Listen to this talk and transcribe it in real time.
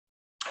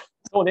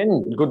So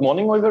then, good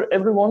morning,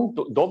 everyone.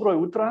 Dobro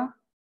jutro.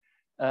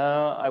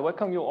 I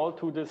welcome you all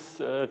to this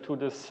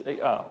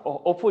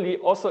hopefully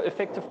also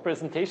effective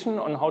presentation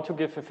on how to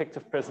give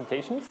effective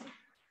presentations.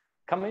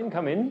 Come in,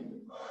 come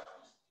in.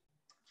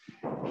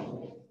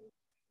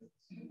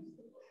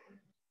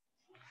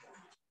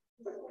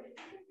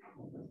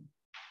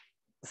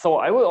 So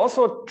I will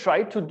also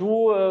try to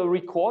do a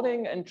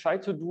recording and try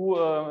to do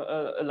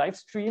a live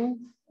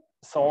stream.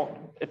 So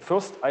at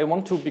first I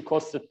want to,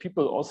 because the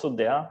people also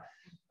there,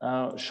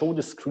 show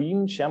the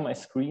screen, share my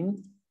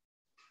screen,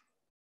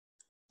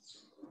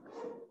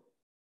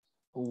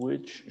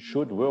 which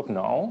should work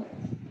now.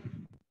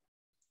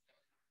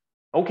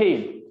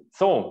 Okay,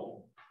 so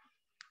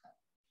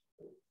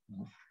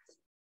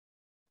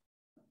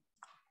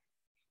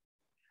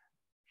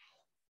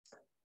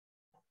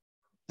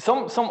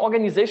some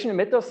organizational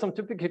matters, some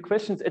typical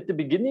questions at the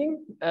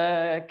beginning.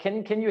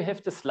 Can you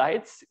have the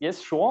slides?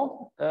 Yes,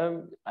 sure.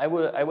 I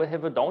will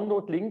have a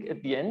download link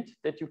at the end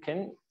that you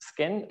can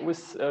scan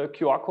with a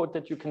QR code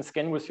that you can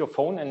scan with your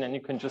phone, and then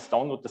you can just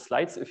download the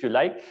slides if you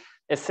like.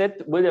 As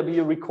said, will there be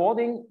a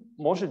recording?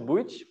 Может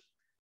быть.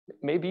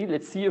 Maybe,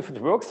 let's see if it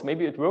works.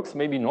 Maybe it works,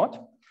 maybe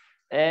not.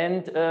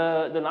 And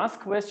the last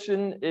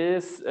question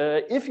is,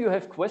 if you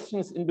have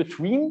questions in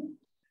between,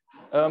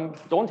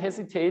 don't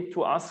hesitate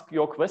to ask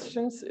your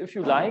questions if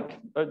you like.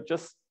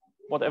 Just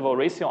whatever,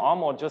 raise your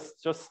arm or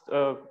just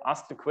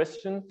ask the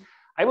question.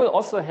 I will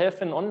also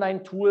have an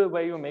online tool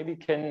where you maybe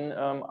can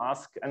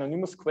ask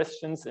anonymous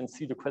questions and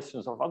see the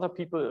questions of other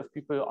people. If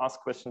people ask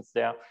questions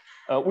there,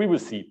 we will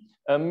see.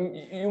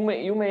 You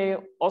may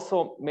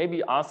also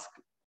maybe ask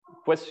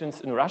questions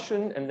in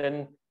Russian, and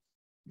then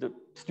the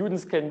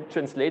students can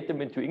translate them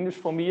into English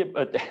for me,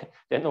 but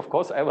then of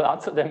course I will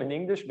answer them in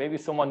English. Maybe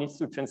someone needs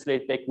to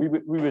translate back. We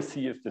will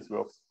see if this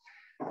works.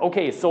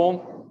 Okay,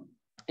 so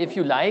if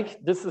you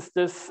like, this is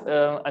this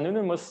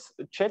anonymous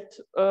chat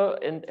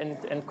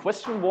and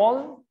question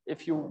wall.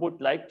 If you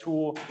would like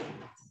to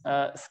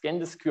scan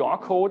this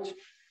QR code,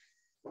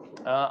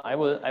 I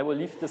will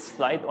leave this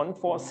slide on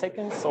for a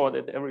second so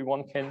that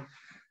everyone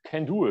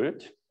can do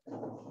it.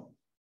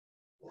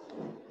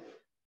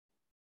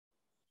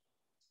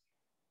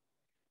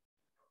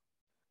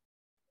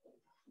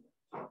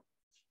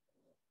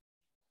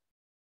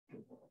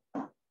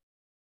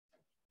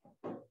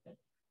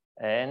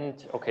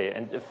 And okay,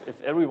 and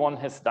if everyone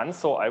has done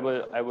so, I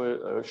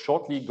will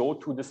shortly go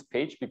to this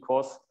page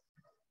because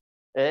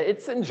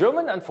it's in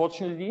German,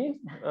 unfortunately.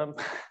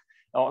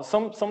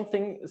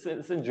 Something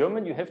is in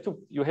German. You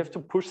have to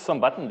push some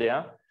button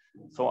there.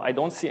 So I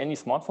don't see any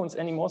smartphones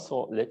anymore.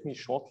 So let me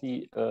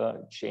shortly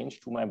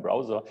change to my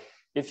browser.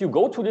 If you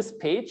go to this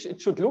page, it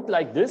should look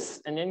like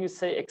this, and then you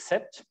say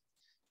accept,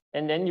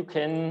 and then you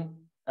can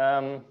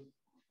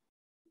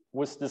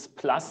with this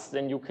plus,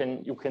 then you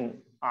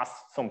can ask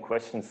some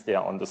questions there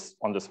on this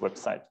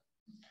website,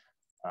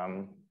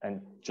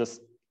 and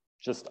just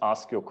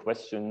ask your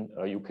question.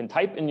 You can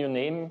type in your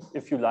name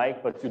if you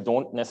like, but you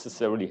don't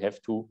necessarily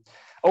have to.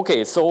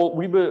 Okay, so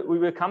we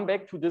will come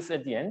back to this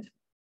at the end.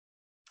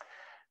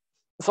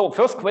 So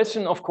first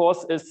question, of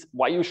course, is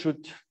why you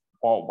should,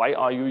 or why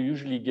are you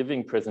usually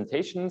giving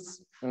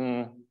presentations?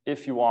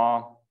 If you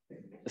are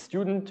a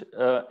student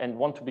and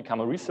want to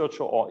become a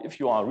researcher, or if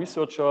you are a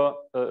researcher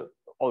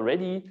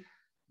already,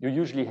 you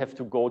usually have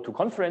to go to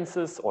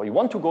conferences, or you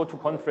want to go to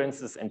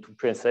conferences and to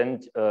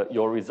present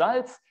your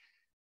results.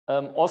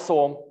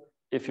 Also,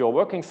 if you're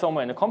working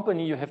somewhere in a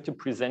company, you have to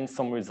present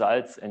some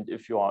results. And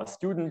if you are a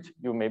student,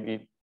 you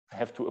maybe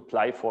have to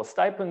apply for a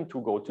stipend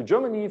to go to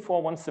Germany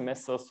for 1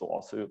 semester. So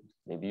also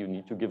maybe you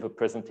need to give a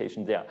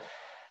presentation there.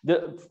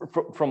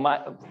 From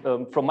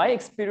my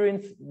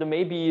experience, the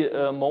maybe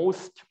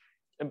most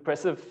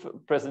impressive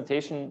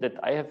presentation that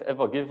I have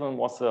ever given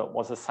was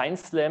a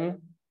science slam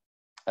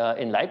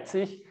in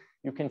Leipzig.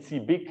 You can see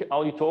big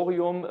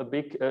auditorium, a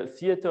big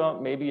theater,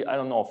 maybe, I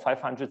don't know,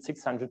 500,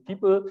 600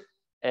 people.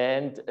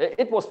 And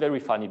it was very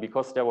funny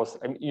because there was,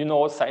 you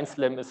know, Science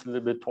Slam is a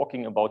little bit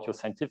talking about your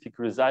scientific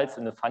results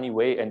in a funny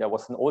way. And there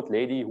was an old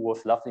lady who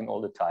was laughing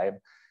all the time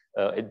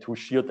and who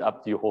cheered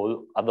up the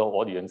whole other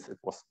audience. It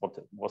was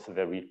a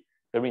very,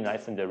 very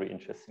nice and very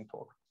interesting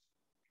talk.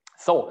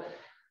 So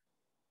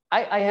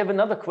I have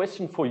another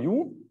question for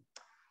you.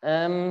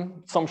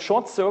 Some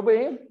short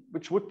survey,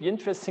 which would be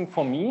interesting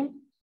for me.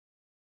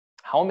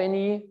 How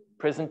many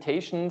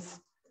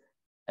presentations,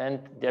 and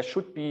there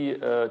should be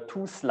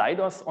 2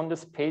 sliders on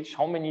this page.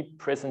 How many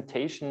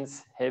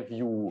presentations have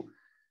you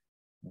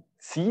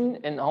seen,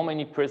 and how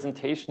many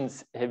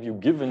presentations have you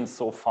given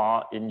so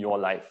far in your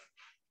life?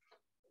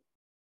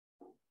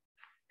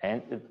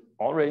 And it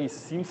already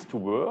seems to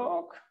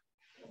work.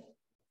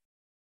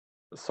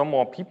 Some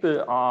more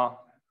people are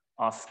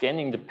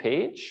scanning the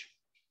page.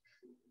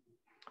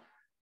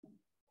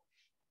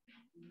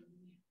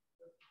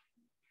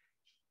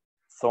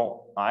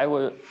 So I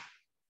will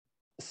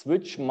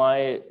switch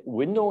my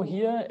window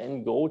here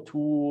and go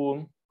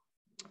to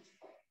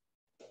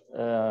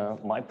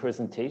my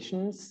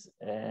presentations,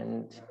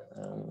 and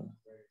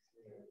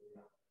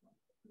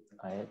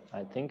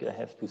I think I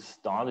have to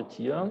start it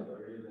here.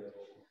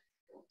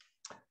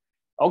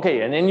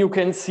 Okay, and then you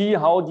can see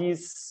how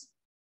these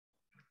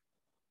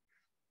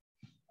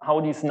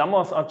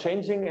numbers are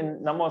changing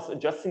and numbers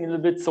adjusting a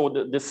little bit. So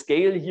the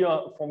scale here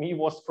for me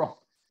was from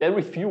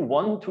very few,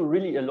 1 to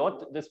really a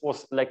lot. This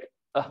was like,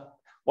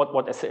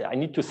 what I said, I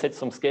need to set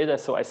some scale there.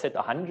 So I set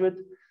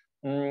 100.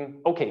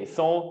 Okay,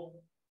 so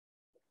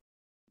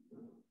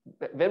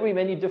very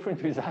many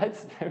different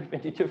results,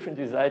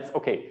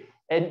 Okay,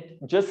 and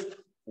just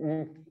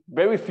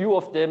very few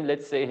of them,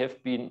 let's say,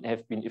 have been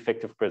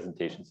effective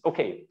presentations.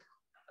 Okay.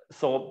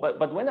 So,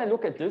 but when I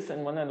look at this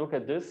and when I look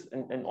at this,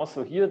 and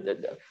also here,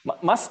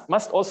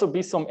 must also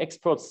be some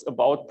experts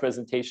about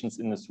presentations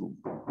in this room.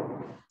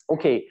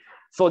 Okay,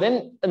 so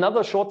then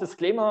another short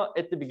disclaimer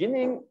at the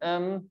beginning.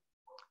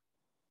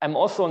 I'm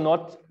also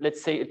not,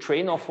 let's say, a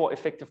trainer for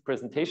effective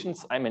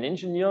presentations. I'm an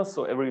engineer,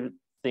 so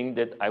everything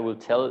that I will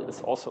tell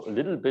is also a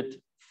little bit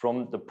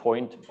from the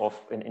point of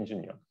an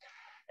engineer.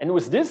 And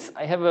with this,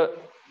 I have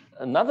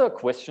another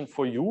question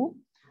for you.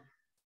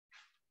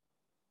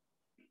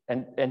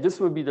 And this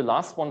will be the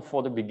last one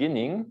for the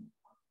beginning.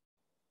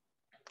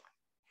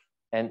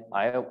 And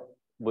I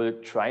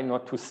will try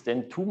not to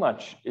stand too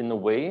much in the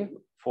way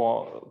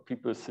for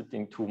people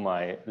sitting to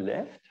my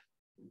left.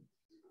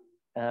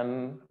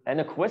 And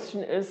the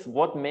question is,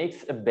 what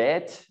makes a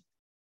bad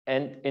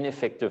and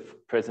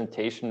ineffective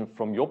presentation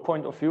from your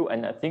point of view?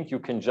 And I think you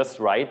can just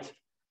write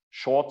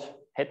short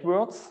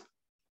headwords.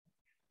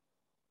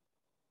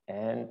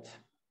 And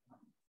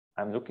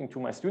I'm looking to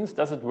my students.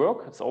 Does it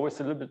work? It's always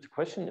a little bit the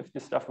question if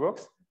this stuff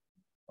works.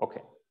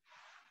 Okay.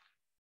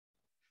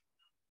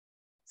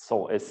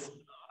 So as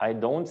I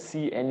don't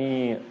see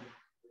any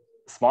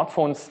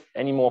smartphones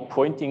anymore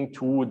pointing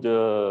to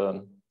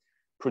the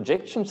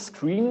projection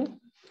screen,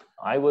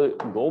 I will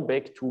go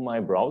back to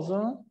my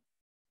browser.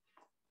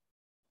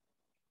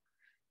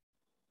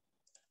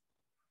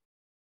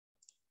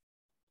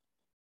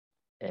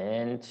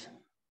 And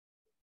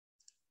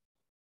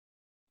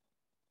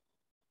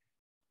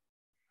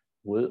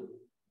we'll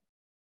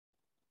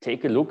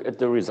take a look at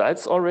the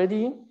results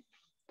already.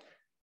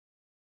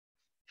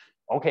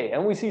 Okay,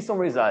 and we see some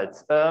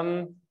results.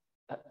 A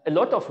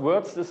lot of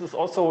words, this is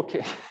also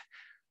okay.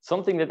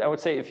 Something that I would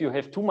say, if you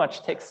have too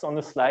much text on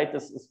the slide,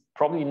 this is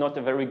probably not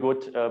a very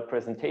good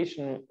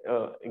presentation.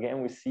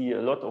 Again, we see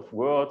a lot of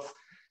words,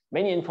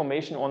 many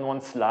information on one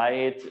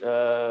slide,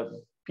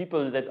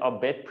 people that are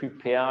bad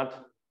prepared,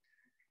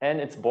 and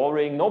it's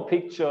boring, no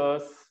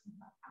pictures.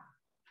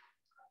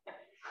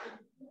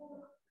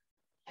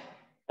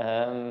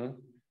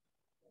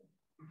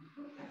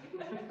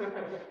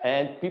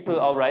 And people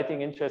are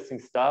writing interesting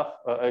stuff.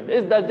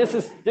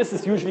 This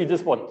is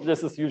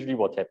usually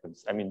what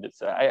happens. I mean,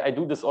 I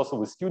do this also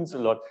with students a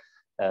lot.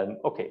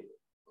 Okay.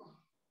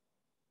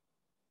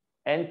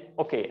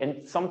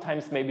 And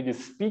sometimes maybe the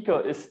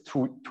speaker is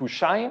too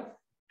shy.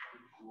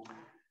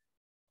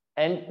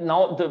 And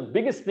now the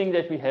biggest thing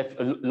that we have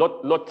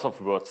lots of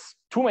words,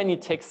 too many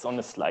texts on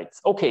the slides.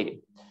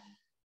 Okay.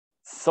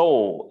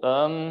 So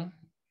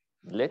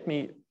let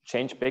me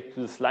change back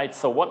to the slides.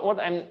 So what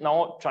I'm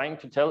now trying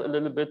to tell a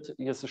little bit,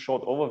 here's a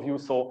short overview.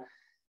 So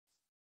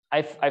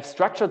I've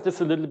structured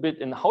this a little bit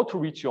in how to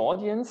reach your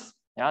audience,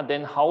 yeah,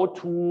 then how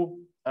to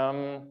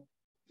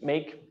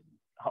make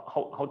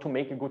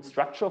a good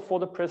structure for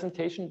the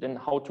presentation, then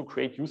how to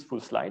create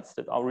useful slides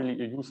that are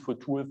really a useful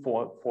tool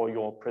for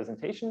your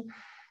presentation.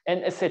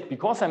 And as said,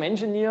 because I'm an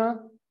engineer,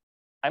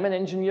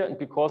 and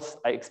because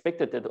I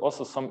expected that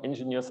also some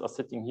engineers are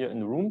sitting here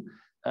in the room,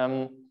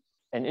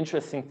 an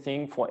interesting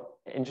thing for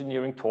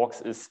engineering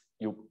talks is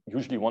you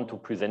usually want to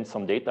present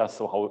some data.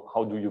 So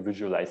how do you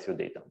visualize your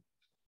data?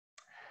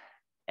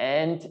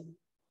 And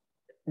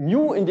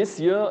new in this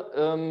year,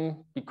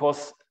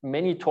 because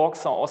many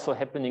talks are also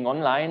happening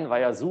online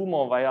via Zoom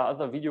or via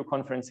other video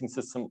conferencing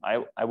system,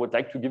 I would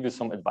like to give you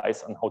some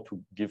advice on how to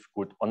give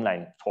good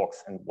online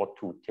talks and what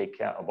to take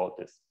care about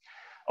this.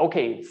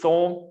 Okay,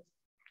 so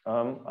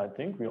I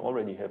think we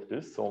already have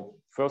this. So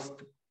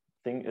first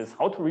thing is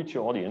how to reach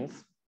your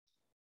audience.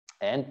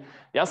 And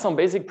there are some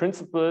basic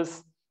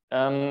principles.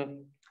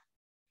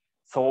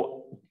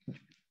 So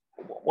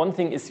one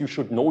thing is you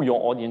should know your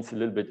audience a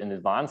little bit in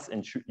advance,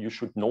 and you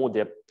should know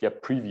their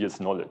previous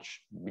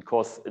knowledge,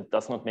 because it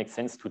does not make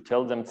sense to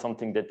tell them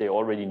something that they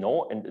already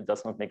know, and it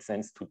does not make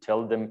sense to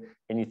tell them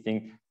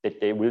anything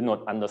that they will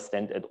not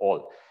understand at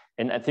all.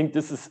 And I think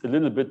this is a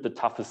little bit the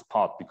toughest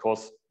part,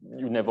 because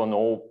you never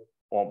know,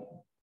 or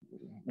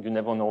you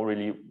never know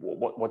really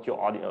what your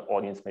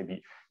audience may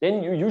be.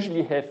 Then you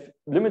usually have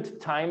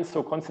limited time,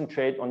 so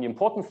concentrate on the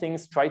important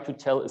things. Try to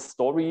tell a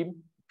story.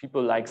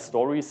 People like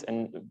stories,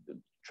 and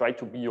try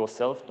to be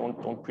yourself.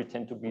 Don't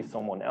pretend to be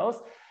someone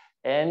else.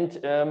 And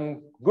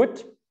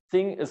good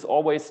thing is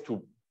always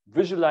to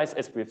visualize,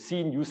 as we've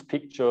seen, use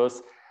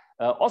pictures.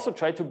 Also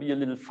try to be a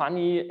little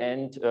funny,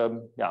 and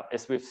yeah,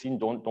 as we've seen,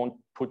 don't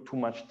put too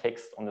much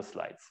text on the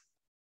slides.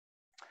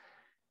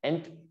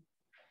 And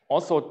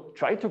also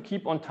try to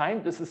keep on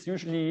time. This is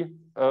usually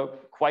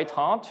quite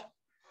hard,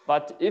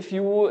 But if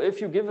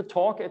you give a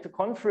talk at a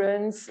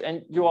conference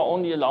and you are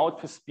only allowed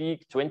to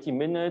speak 20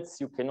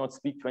 minutes, you cannot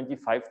speak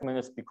 25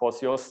 minutes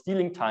because you're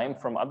stealing time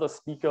from other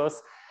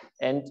speakers.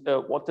 And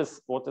what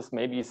is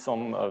maybe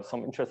some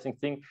interesting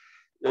thing?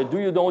 Do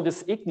you know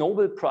this Ig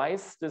Nobel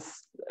Prize,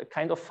 this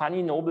kind of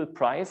funny Nobel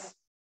Prize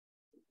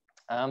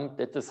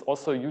that is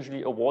also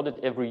usually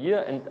awarded every year?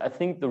 And I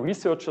think the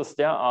researchers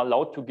there are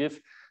allowed to give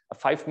a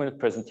 5-minute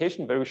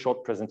presentation, very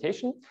short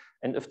presentation.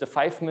 And if the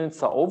 5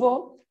 minutes are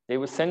over, they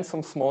will send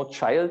some small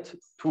child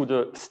to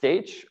the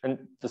stage, and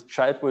this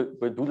child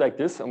will do like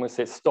this and will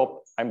say,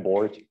 "Stop, I'm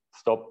bored.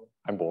 Stop,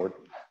 I'm bored."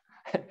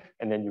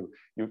 And then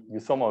you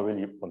somehow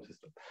really want to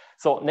stop.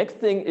 So next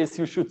thing is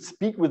you should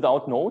speak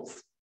without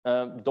notes.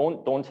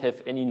 Don't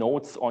have any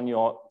notes on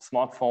your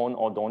smartphone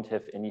or don't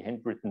have any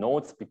handwritten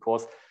notes,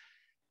 because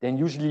then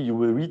usually you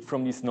will read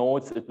from these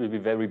notes. It will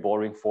be very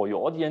boring for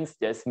your audience.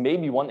 There's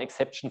maybe one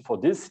exception for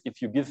this.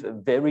 If you give a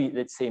very,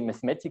 let's say,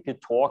 mathematical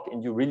talk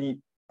and you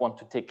really want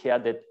to take care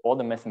that all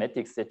the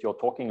mathematics that you're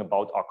talking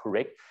about are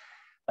correct.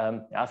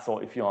 Yeah, so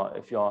if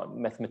you're a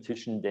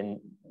mathematician,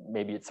 then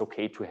maybe it's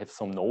okay to have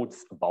some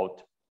notes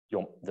about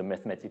the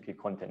mathematical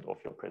content of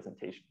your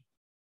presentation.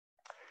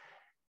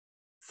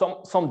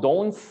 Some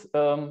don'ts,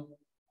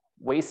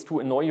 ways to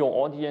annoy your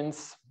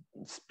audience: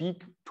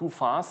 speak too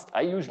fast.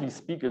 I usually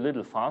speak a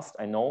little fast,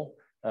 I know.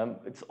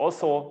 It's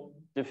also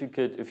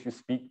difficult if you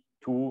speak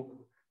too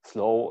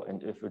slow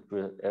and if it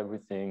will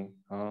everything.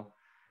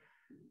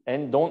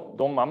 And don't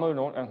mumble,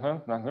 don't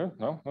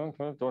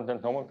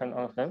can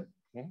understand.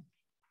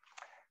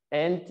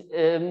 And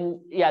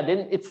yeah,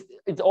 then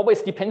it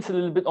always depends a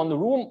little bit on the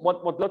room.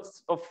 What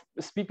lots of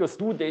speakers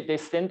do, they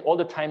stand all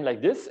the time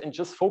like this and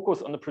just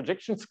focus on the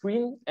projection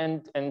screen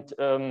and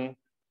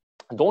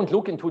don't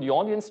look into the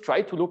audience.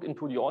 Try to look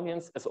into the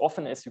audience as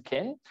often as you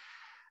can.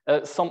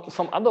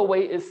 Some other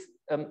way is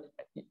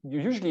you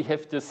usually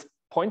have this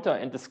pointer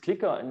and this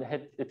clicker, and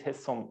it has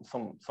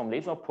some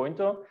laser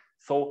pointer.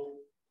 So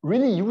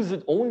really use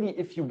it only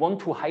if you want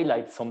to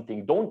highlight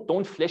something.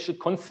 Don't flash it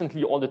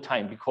constantly all the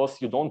time,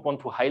 because you don't want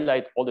to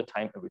highlight all the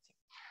time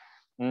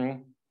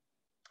everything.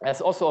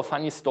 There's also a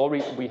funny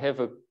story. We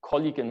have a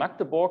colleague in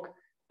Magdeburg,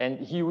 and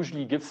he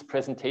usually gives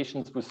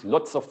presentations with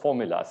lots of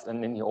formulas.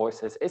 And then he always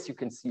says, as you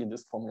can see in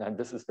this formula, and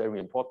this is very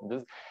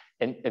important.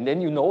 And then,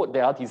 you know,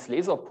 there are these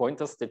laser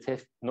pointers that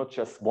have not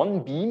just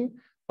one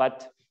beam,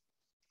 but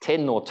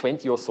 10 or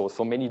 20 or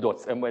so many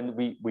dots. And when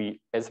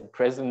we as a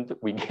present,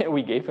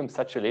 we gave him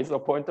such a laser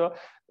pointer,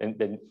 and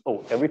then,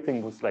 oh,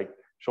 everything was like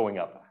showing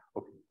up.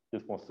 Okay,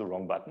 this was the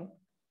wrong button.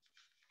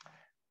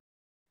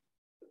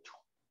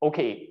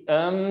 Okay,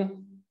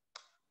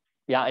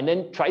 yeah, and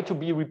then try to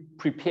be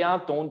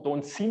prepared.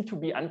 Don't seem to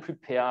be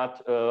unprepared,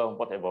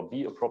 whatever,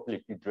 be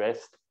appropriately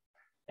dressed,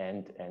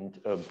 and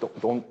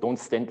don't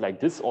stand like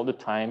this all the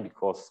time,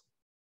 because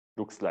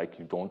it looks like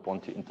you don't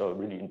want to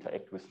really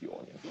interact with the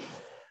audience.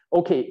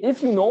 Okay,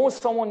 if you know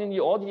someone in the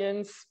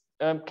audience,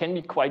 can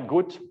be quite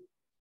good.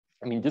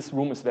 I mean, this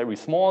room is very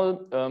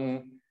small.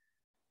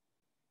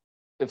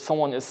 If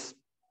someone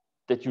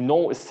that you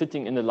know is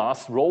sitting in the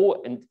last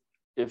row, and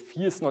if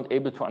he is not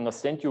able to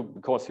understand you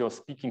because you're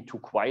speaking too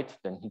quiet,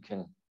 then he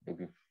can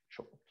maybe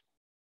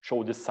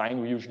show this sign.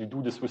 We usually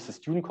do this with the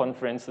student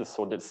conferences,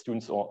 so that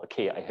students are,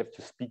 okay, I have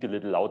to speak a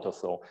little louder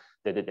so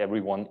that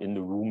everyone in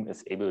the room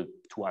is able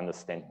to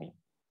understand me.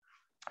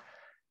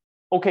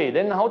 Okay,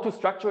 then how to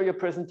structure your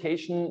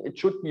presentation. It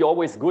should be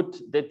always good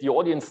that the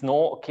audience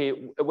know, okay,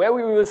 where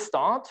we will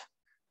start,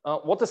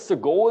 what is the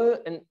goal,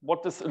 and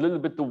what is a little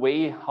bit the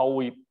way how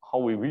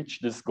we reach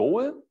this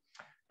goal.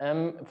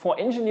 For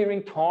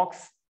engineering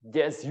talks,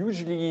 there's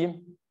usually,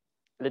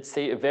 let's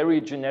say, a very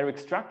generic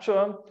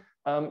structure.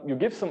 You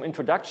give some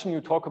introduction,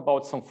 you talk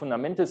about some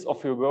fundamentals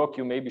of your work,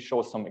 you maybe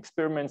show some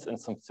experiments and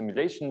some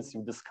simulations,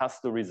 you discuss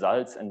the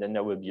results, and then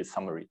there will be a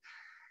summary.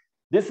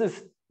 This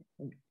is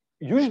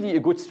usually a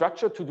good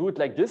structure to do it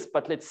like this,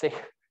 but let's say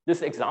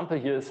this example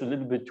here is a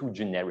little bit too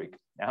generic.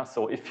 Yeah?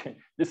 So if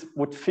this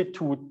would fit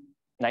to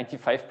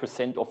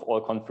 95% of all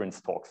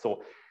conference talks.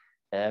 So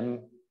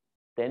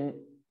then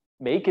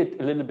make it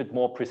a little bit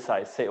more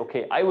precise. Say,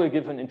 okay, I will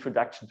give an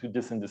introduction to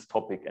this and this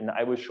topic, and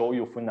I will show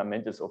you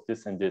fundamentals of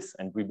this and this,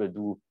 and we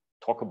will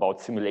talk about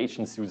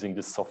simulations using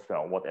this software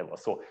or whatever.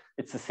 So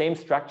it's the same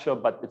structure,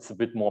 but it's a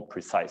bit more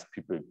precise.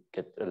 People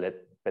get a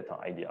better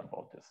idea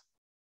about this.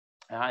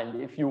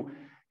 And if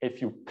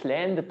you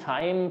plan the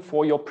time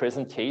for your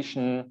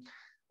presentation,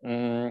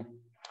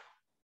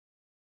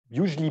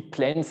 usually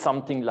plan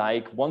something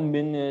like 1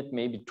 minute,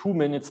 maybe 2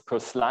 minutes per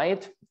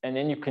slide. And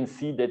then you can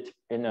see that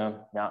in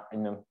a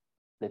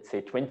let's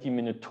say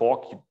 20-minute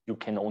talk, you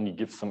can only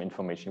give some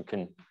information.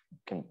 You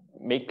can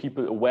make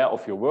people aware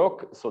of your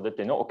work so that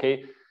they know,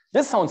 okay,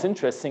 this sounds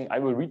interesting. I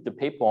will read the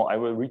paper. I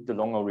will read the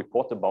longer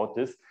report about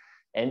this.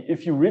 And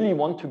if you really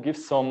want to give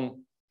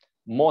some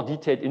more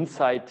detailed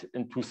insight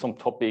into some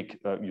topic,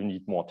 you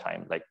need more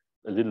time, like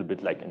a little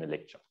bit like in a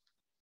lecture.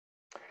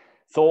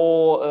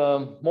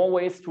 So more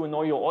ways to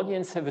annoy your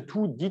audience. Have a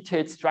too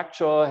detailed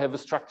structure. Have a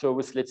structure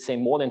with, let's say,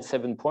 more than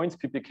 7 points.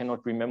 People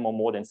cannot remember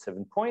more than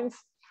 7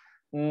 points.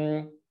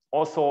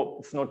 Also,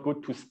 it's not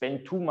good to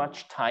spend too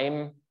much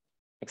time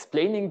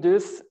explaining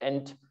this,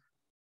 and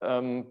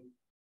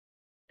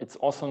it's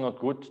also not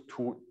good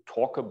to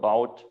talk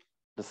about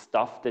the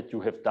stuff that you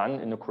have done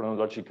in a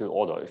chronological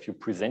order. If you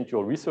present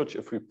your research,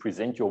 if you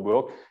present your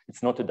work,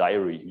 it's not a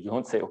diary. You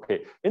don't say,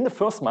 okay, in the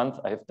first month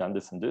I have done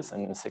this and this,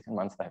 and in the second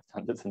month I have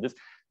done this and this,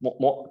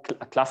 more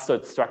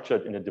clustered,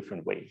 structured in a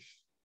different way.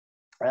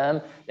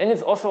 And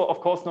it's also, of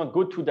course, not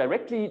good to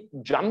directly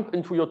jump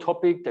into your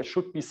topic. There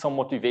should be some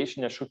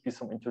motivation, there should be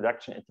some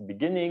introduction at the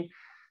beginning.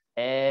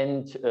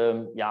 And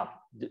yeah,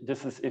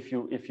 this is if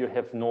you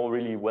have no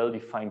really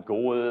well-defined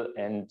goal,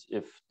 and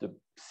if the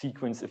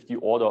sequence, if the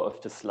order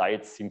of the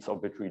slides seems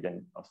arbitrary,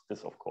 then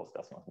this, of course,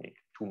 does not make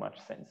too much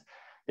sense.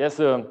 There's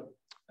a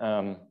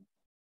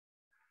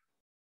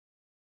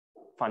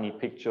funny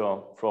picture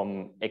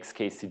from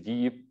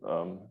XKCD,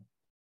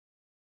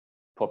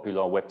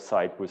 popular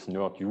website with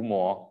nerd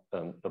humor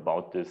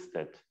about this,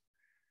 that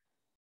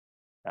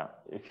yeah,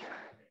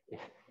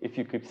 if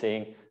you keep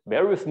saying,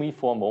 bear with me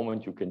for a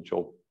moment, you can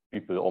show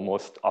people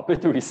almost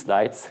arbitrary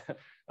slides.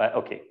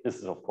 Okay, this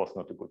is of course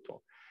not a good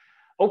talk.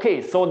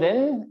 Okay, so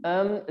then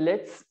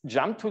let's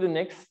jump to the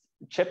next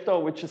chapter,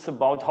 which is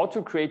about how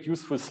to create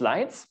useful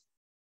slides.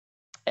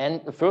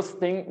 And the first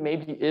thing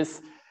maybe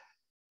is,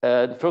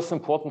 the first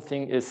important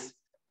thing is,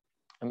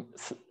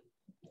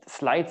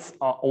 slides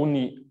are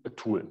only a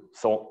tool.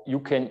 So you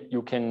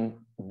can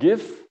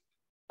give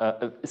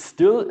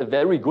still a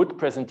very good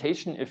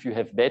presentation if you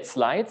have bad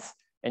slides.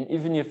 And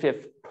even if you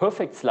have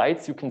perfect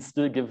slides, you can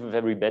still give a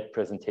very bad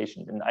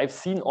presentation. And I've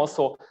seen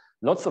also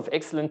lots of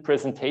excellent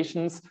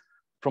presentations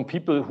from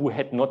people who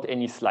had not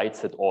any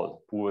slides at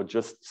all, who were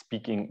just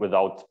speaking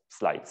without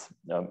slides.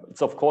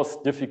 It's of course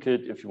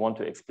difficult if you want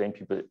to explain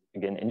people,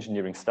 again,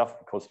 engineering stuff,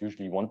 because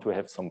usually you want to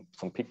have some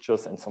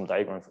pictures and some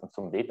diagrams and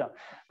some data.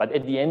 But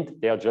at the end,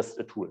 they are just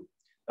a tool.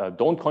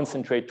 Don't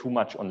concentrate too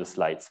much on the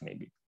slides,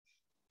 maybe.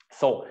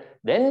 So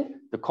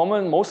then the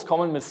most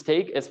common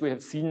mistake, as we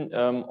have seen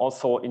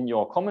also in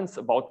your comments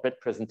about bad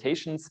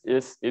presentations,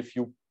 is if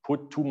you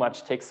put too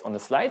much text on the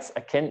slides.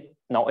 I can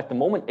now at the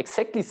moment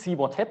exactly see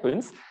what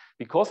happens,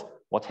 because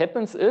what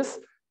happens is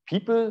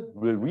people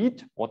will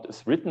read what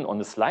is written on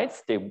the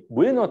slides. They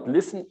will not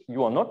listen.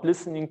 You are not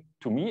listening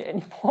to me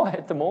anymore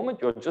at the moment.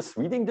 You're just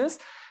reading this.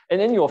 And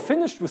then you're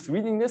finished with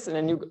reading this, and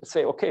then you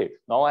say, okay,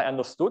 now I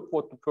understood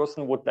what the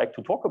person would like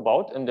to talk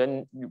about. And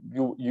then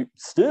you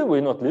still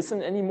will not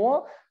listen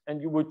anymore, and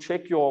you will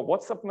check your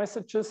WhatsApp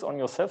messages on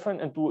your cell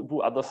phone and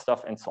do other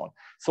stuff and so on.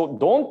 So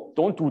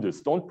don't do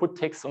this. Don't put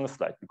text on the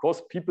slide,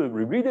 because people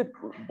will read it,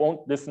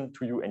 won't listen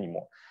to you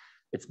anymore.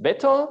 It's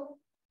better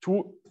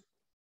to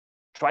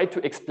try to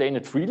explain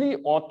it freely,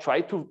 or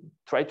try to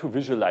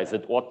visualize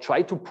it, or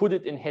try to put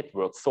it in head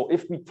words. So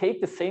if we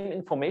take the same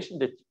information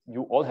that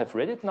you all have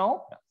read it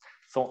now,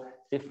 so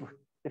this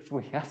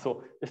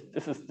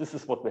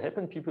is what will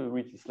happen. People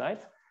read the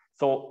slides.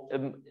 So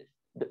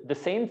the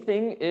same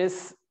thing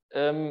is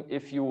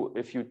if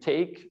you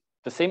take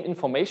the same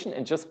information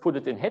and just put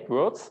it in head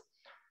words,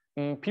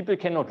 people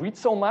cannot read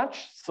so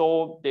much,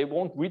 so they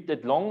won't read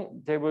that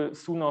long. They will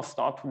sooner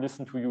start to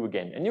listen to you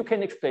again. And you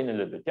can explain a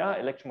little bit. Yeah,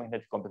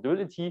 electromagnetic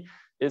compatibility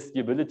is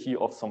the ability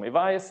of some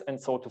device and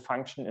so to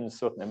function in a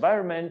certain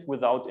environment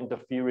without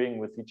interfering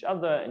with each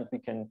other, and we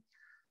can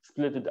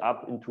split it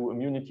up into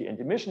immunity and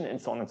emission and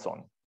so on and so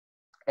on.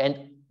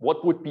 And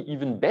what would be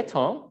even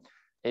better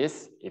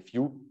is if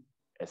you,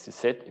 as you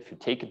said, if you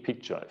take a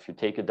picture, if you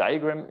take a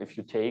diagram, if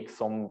you take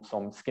some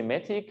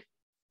schematic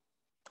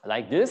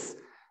like this,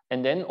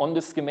 and then on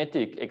the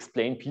schematic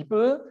explain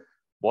people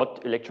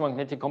what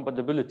electromagnetic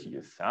compatibility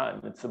is.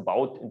 And it's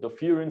about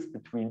interference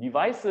between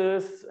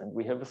devices, and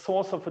we have a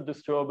source of a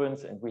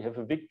disturbance, and we have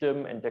a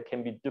victim, and there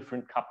can be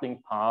different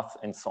coupling paths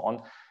and so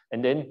on.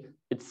 And then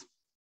it's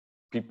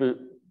people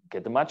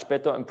get a much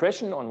better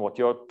impression on what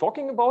you're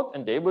talking about,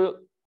 and they will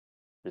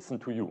listen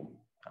to you.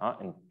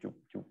 And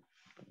the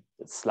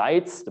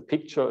slides, the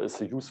picture is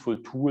a useful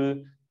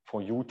tool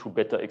for you to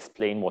better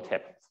explain what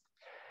happens.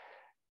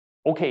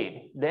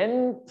 Okay,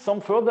 then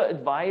some further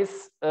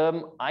advice.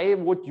 I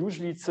would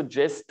usually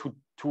suggest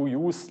to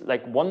use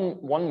like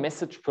one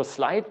message per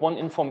slide, one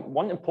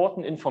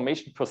important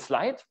information per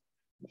slide.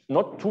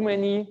 Not too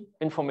many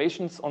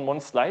informations on one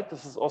slide.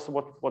 This is also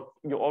what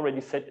you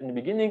already said in the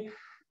beginning.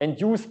 And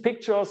use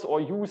pictures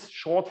or use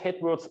short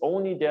headwords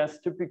only. There's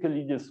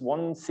typically this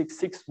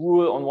 1-6-6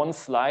 rule on one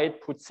slide.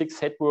 Put 6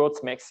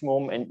 headwords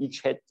maximum, and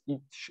each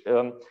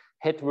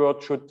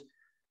headword should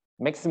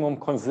maximum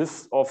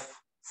consist of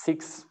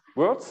 6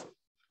 words.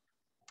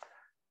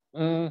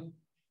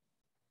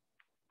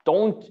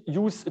 Don't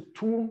use a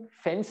too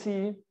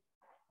fancy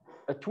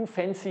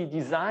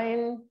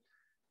design.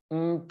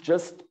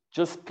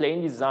 Just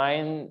plain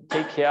design.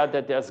 Take care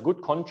that there's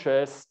good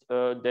contrast,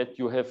 that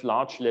you have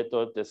large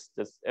letter,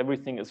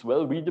 everything is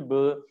well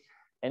readable,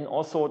 and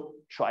also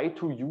try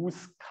to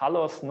use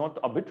colors not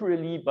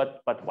arbitrarily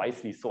but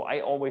wisely. So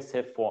I always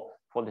have for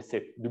let's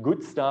say the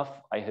good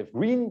stuff, I have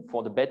green.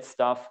 For the bad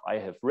stuff, I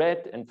have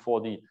red, and for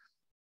the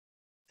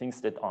things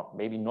that are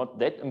maybe not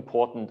that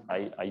important,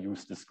 I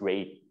use this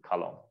gray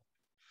color.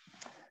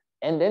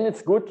 And then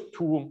it's good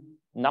to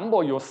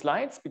number your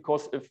slides,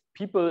 because if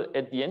people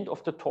at the end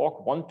of the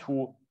talk want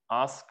to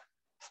ask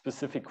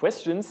specific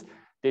questions,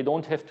 they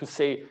don't have to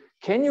say,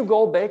 can you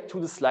go back to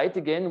the slide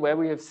again where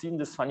we have seen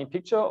this funny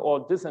picture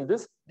or this and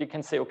this? They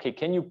can say, okay,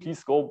 can you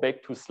please go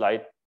back to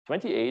slide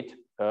 28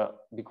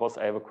 because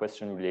I have a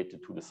question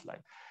related to the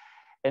slide.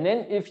 And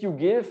then if you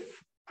give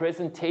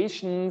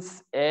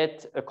presentations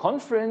at a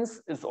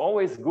conference, it's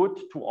always good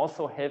to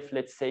also have,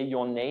 let's say,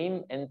 your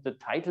name and the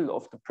title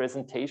of the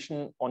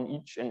presentation on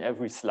each and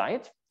every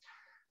slide,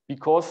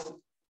 because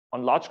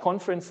on large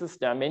conferences,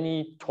 there are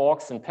many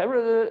talks in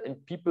parallel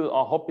and people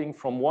are hopping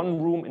from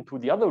one room into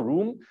the other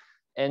room.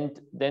 And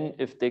then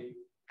if they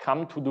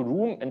come to the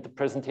room and the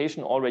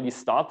presentation already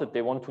started,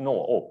 they want to know,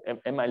 oh,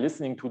 am I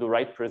listening to the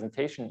right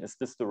presentation? Is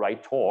this the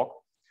right talk?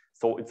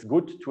 So it's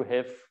good to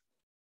have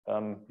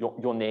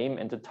your name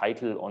and the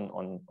title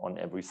on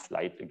every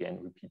slide, again,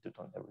 repeated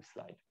on every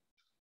slide.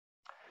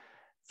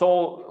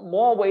 So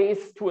more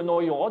ways to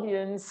annoy your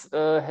audience,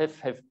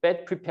 have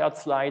bad prepared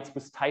slides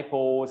with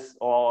typos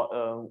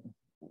or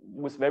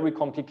with very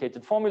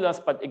complicated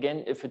formulas. But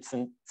again, if it's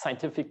a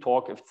scientific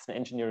talk, if it's an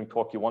engineering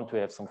talk, you want to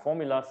have some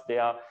formulas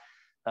there.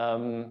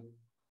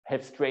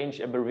 Have strange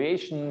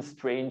abbreviations,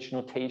 strange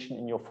notation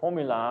in your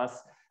formulas.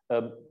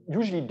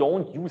 Usually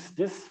don't use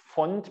this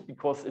font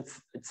because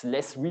it's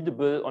less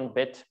readable on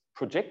bad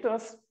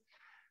projectors.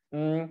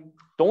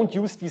 Don't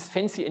use these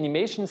fancy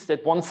animations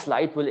that one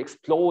slide will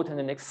explode and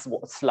the next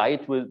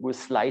slide will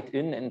slide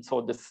in. And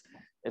so this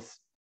is,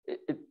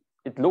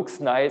 it looks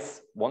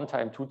nice one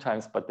time, two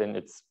times, but then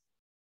it's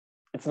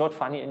not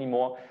funny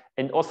anymore.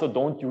 And also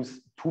don't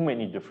use too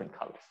many different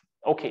colors.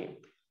 Okay,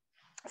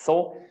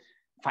 so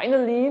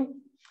finally,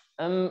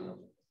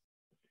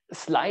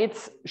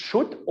 slides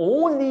should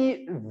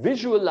only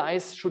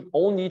visualize, should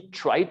only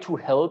try to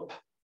help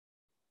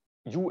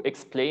you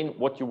explain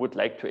what you would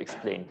like to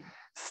explain.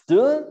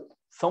 Still,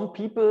 some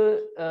people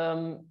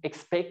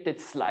expect that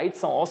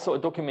slides are also a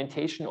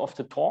documentation of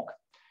the talk.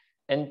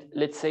 And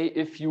let's say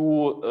if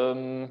you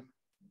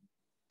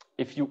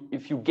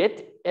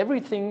get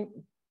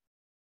everything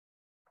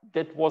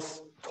that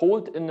was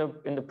told in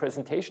the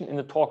presentation, in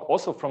the talk,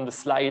 also from the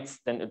slides,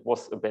 then it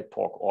was a bad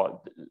talk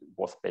or it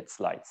was bad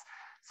slides.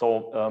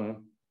 So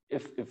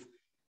if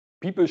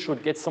people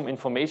should get some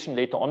information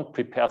later on,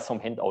 prepare some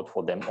handout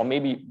for them, or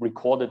maybe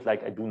record it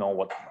like I do now,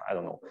 I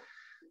don't know.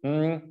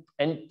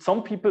 And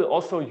some people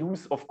also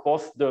use, of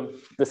course,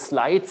 the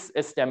slides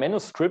as their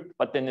manuscript,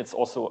 but then it's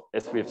also,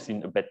 as we have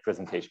seen, a bad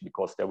presentation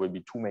because there will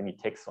be too many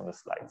texts on the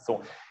slide.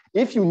 So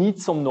if you need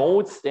some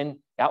notes, then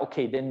yeah,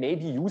 okay, then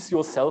maybe use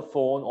your cell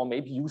phone or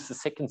maybe use the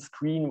second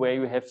screen where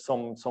you have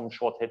some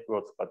short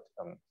headwords, but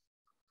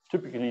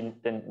typically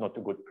then not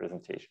a good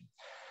presentation.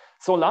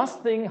 So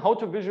last thing, how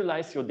to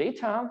visualize your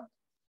data.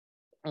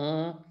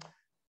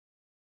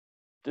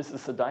 This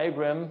is a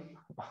diagram.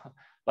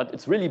 But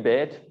it's really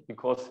bad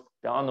because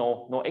there are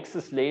no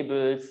axis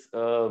labels.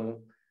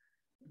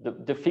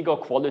 The figure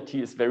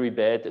quality is very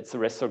bad. It's a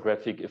raster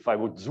graphic. If I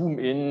would zoom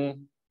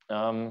in,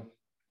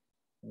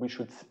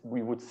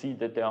 we would see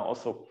that there are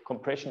also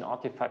compression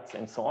artifacts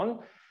and so on.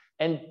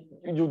 And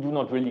you do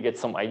not really get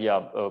some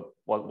idea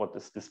what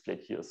is displayed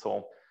here.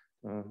 So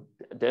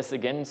there's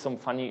again some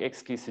funny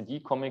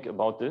XKCD comic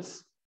about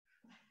this.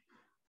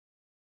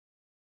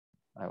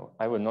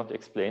 I will not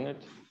explain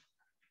it.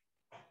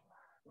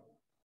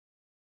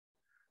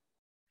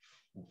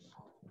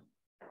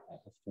 I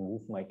have to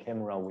move my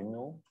camera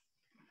window.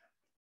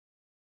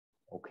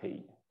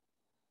 Okay.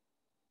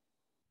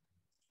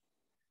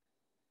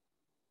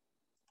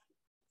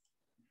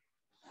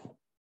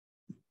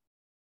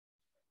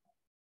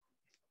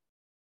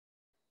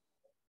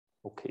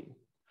 Okay.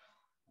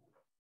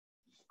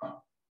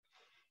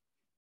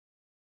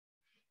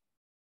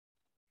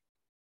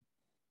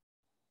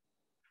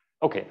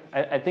 Okay,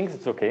 I think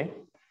it's okay.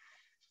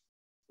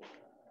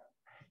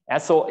 Yeah,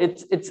 so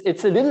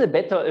it's a little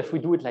better if we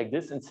do it like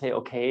this and say,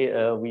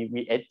 okay,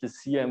 we add this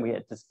here and we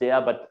add this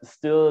there, but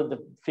still the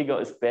figure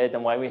is bad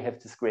and why we have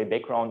this gray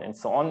background and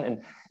so on.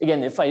 And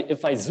again, if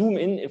I zoom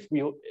in, if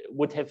we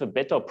would have a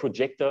better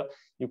projector,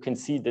 you can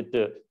see that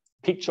the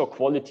picture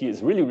quality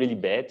is really, really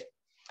bad.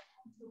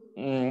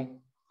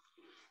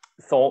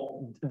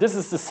 So this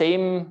is the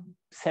same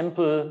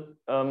sample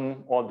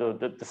or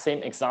the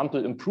same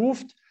example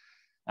improved.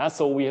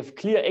 So we have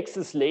clear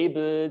axis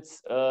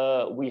labels,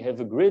 we have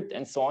a grid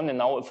and so on. And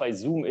now if I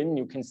zoom in,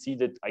 you can see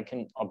that I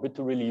can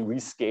arbitrarily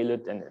rescale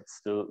it and it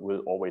still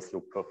will always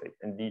look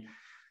perfect. And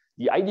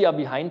the idea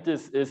behind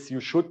this is you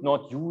should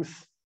not use,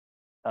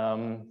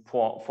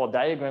 for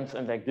diagrams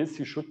and like this,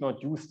 you should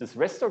not use this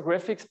raster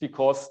graphics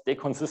because they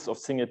consist of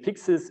single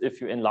pixels. If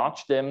you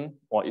enlarge them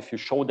or if you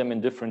show them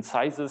in different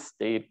sizes,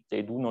 they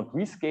do not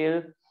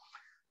rescale.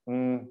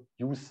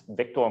 Use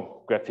vector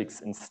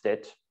graphics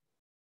instead.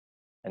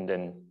 And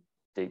then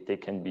they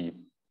can be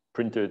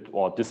printed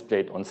or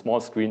displayed on small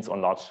screens,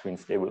 on large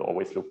screens, they will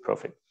always look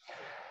perfect.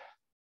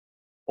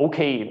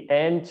 Okay,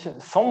 and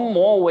some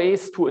more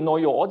ways to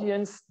annoy your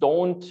audience.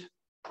 Don't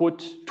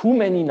put too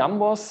many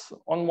numbers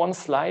on one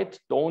slide.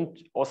 Don't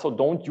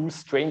use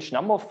strange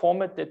number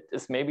format that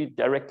is maybe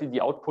directly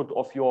the output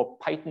of your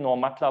Python or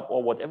MATLAB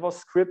or whatever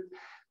script.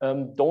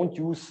 Don't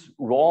use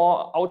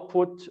raw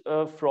output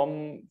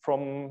from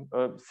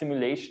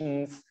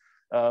simulations.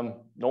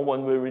 No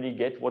one will really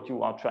get what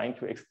you are trying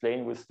to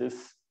explain with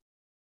this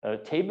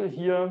table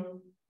here.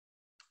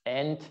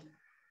 And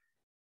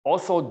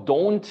also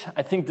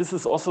I think this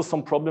is also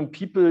some problem.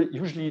 People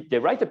usually, they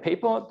write a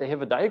paper, they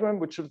have a diagram,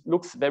 which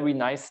looks very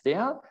nice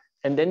there,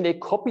 and then they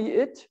copy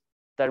it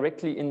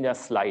directly in their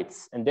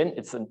slides. And then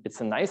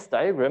it's a nice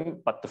diagram,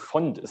 but the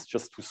font is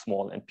just too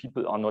small and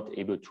people are not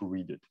able to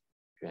read it.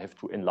 You have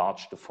to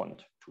enlarge the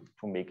font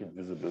to make it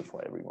visible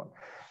for everyone.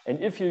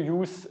 And if you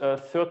use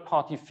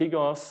third-party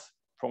figures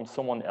from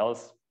someone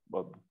else,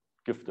 well,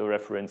 give the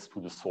reference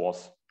to the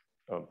source,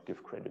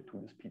 give credit to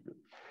these people.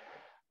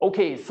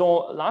 Okay,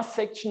 so last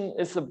section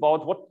is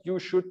about what you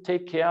should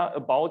take care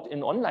about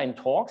in online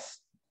talks.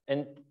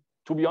 And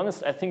to be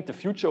honest, I think the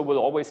future will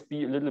always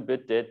be a little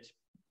bit that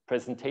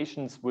some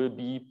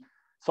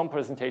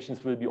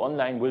presentations will be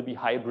online, will be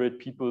hybrid,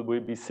 people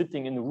will be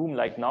sitting in the room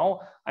like now.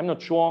 I'm not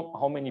sure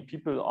how many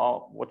people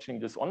are watching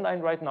this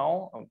online right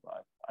now.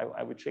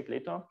 I will check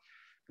later.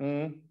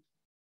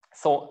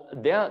 So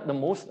there, the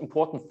most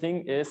important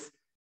thing is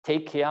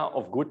take care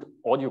of good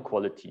audio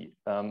quality.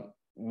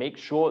 Make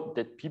sure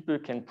that people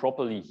can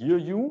properly hear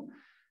you,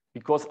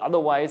 because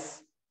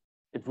otherwise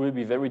it will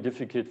be very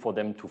difficult for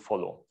them to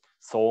follow.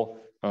 So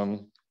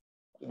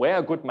wear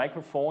a good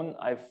microphone.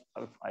 I've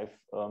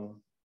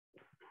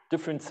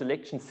different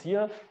selections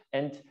here.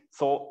 And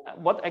so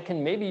what I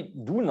can maybe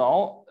do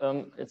now,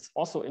 it's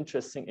also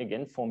interesting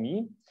again for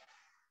me.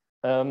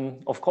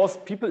 Of course,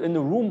 people in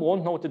the room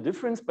won't know the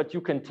difference, but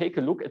you can take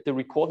a look at the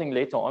recording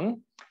later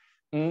on.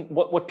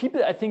 What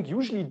people, I think,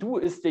 usually do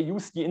is they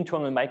use the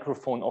internal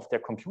microphone of their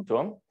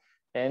computer.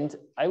 And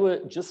I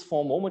will just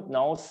for a moment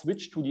now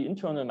switch to the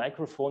internal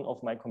microphone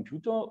of my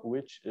computer,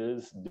 which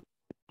is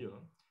here.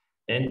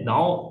 And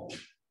now, of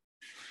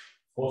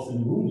course, in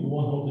the room, you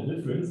won't know the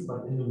difference,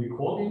 but in the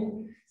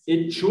recording,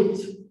 it should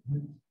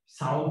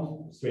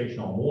sound strange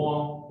now,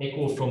 more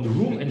echo from the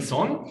room and so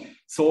on.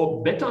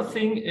 So better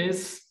thing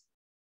is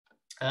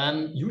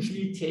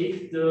usually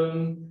take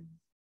the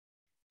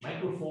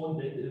microphone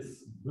that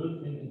is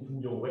built into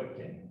your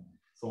webcam.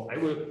 So I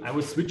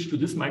will switch to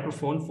this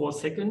microphone for a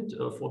second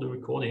for the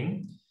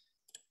recording.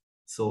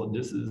 So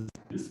this is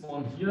this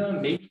one here.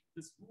 Maybe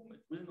this room,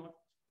 it will not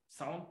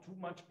sound too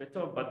much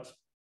better, but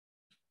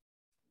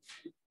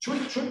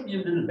it should be a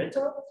little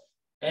better.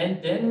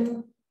 And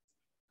then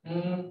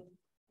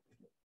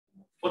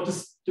what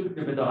is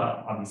typical with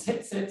are these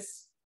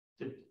headsets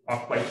that are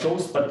quite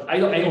close, but I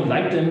don't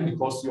like them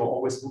because you're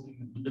always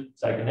looking a bit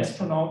like an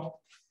astronaut,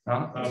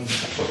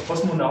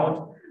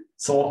 cosmonaut.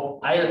 So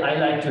I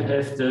like to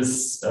have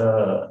this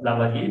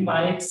lavalier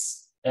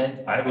mics,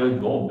 and I will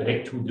go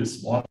back to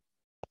this one,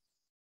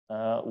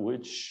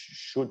 which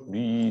should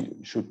be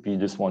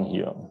this one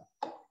here.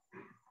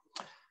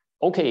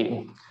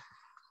 Okay.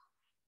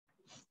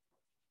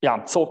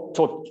 Yeah,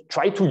 so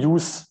try to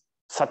use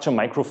such a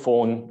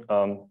microphone.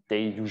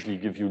 They usually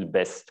give you the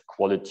best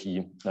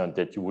quality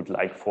that you would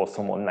like for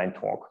some online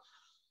talk.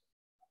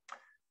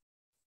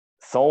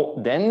 So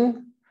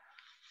then,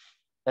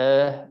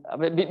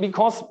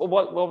 because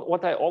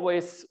what I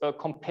always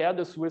compare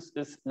this with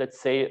is, let's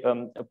say,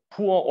 a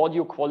poor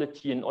audio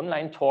quality in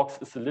online talks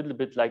is a little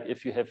bit like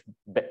if you have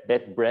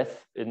bad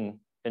breath in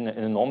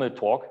a normal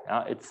talk.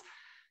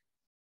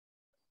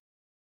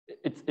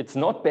 It's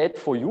not bad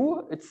for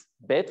you, it's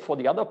bad for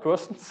the other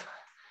persons.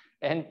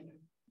 And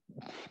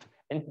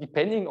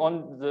depending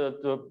on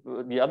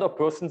the other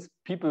persons,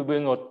 people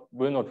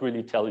will not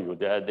really tell you.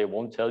 They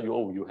won't tell you,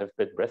 oh, you have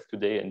bad breath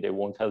today, and they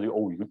won't tell you,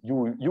 oh,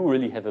 you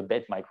really have a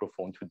bad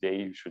microphone today.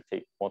 You should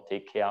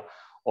take care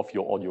of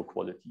your audio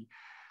quality.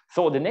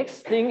 So the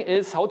next thing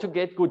is how to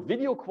get good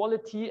video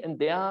quality, and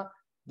there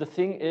the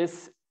thing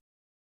is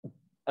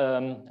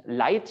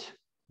light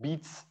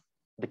beats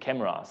the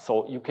camera.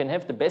 So you can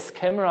have the best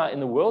camera in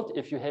the world.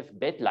 If you have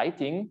bad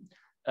lighting,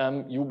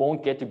 you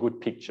won't get a good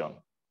picture.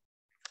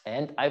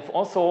 And I've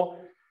also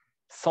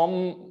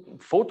some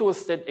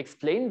photos that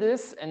explain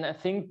this. And I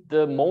think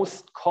the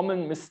most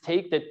common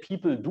mistake that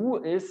people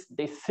do is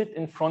they sit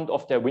in front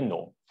of their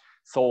window.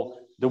 So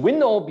the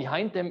window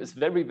behind them is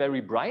very,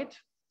 very bright,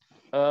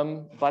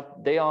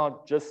 but they are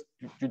just,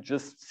 you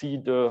just see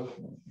the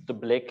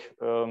black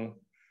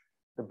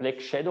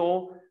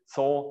shadow.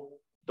 So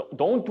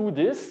don't do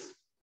this.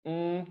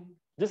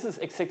 This is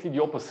exactly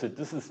the opposite.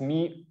 This is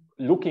me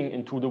looking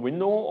into the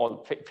window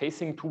or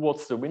facing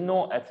towards the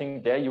window. I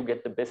think there you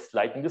get the best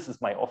lighting. This is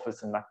my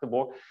office in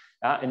Magdeburg.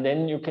 And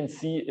then you can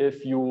see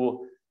if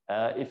you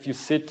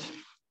sit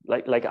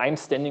like I'm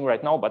standing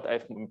right now, but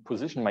I've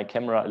positioned my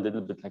camera a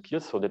little bit like here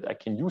so that I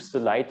can use the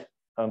light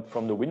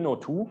from the window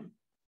too.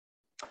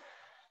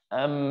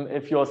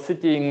 If you're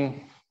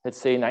sitting let's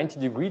say 90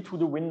 degrees to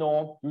the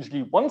window.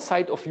 Usually one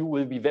side of you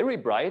will be very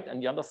bright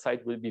and the other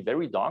side will be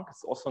very dark.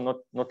 It's also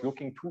not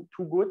looking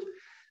too good.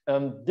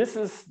 This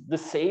is the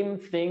same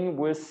thing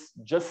with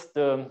just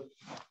the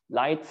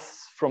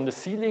lights from the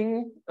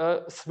ceiling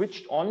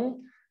switched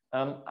on.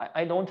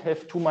 I don't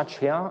have too much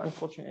hair,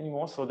 unfortunately,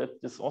 anymore, so that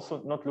is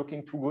also not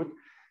looking too good.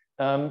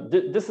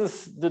 This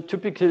is the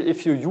typical,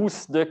 if you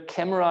use the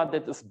camera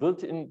that is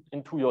built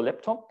into your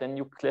laptop, then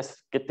you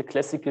get the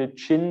classical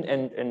chin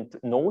and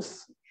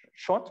nose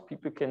shot.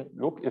 People can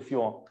look if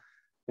your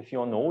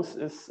nose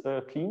is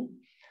clean.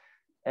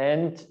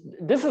 And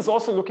this is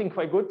also looking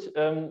quite good.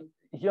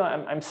 Here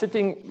I'm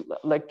sitting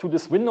like to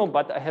this window,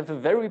 but I have a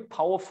very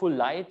powerful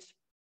light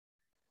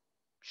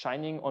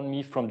shining on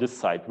me from this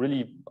side.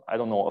 Really, I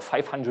don't know, a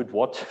 500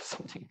 watt,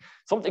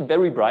 something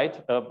very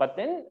bright. But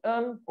then,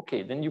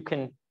 okay, then you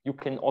can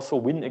also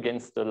win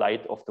against the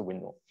light of the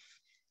window.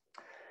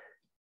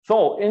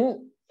 So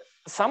in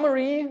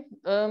summary,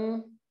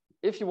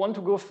 if you want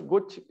to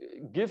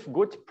give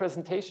good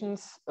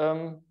presentations,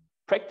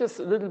 practice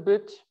a little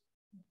bit.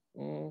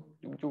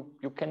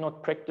 You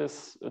cannot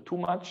practice too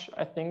much,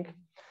 I think.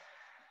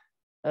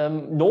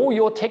 Know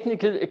your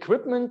technical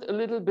equipment a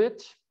little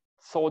bit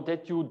so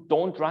that you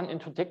don't run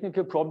into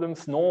technical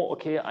problems. Know,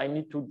 okay, I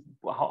need to,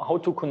 how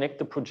to connect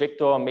the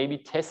projector, maybe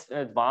test in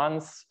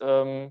advance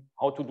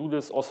how to do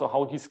this, also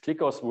how these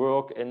clickers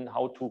work and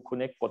how to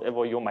connect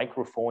whatever your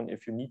microphone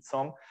if you need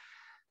some.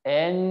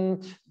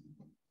 And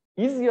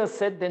easier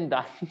said than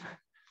done.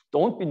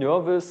 Don't be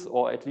nervous,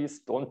 or at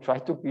least don't try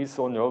to be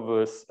so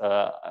nervous.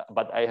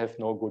 But I have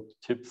no good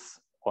tips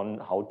on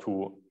how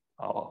to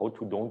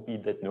don't be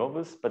that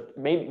nervous. But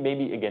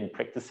maybe again,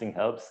 practicing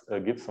helps.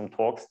 Give some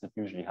talks, that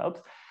usually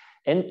helps.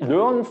 And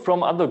learn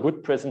from other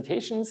good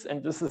presentations.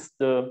 And this is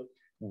the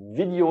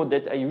video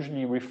that I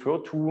usually refer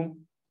to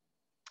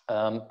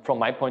from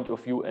my point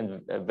of view,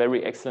 and a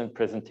very excellent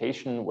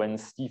presentation when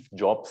Steve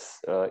Jobs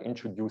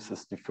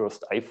introduces the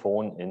first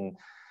iPhone in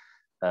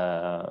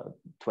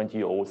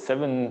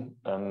 2007,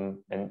 and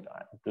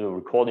the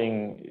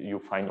recording you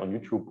find on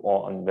YouTube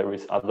or on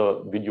various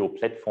other video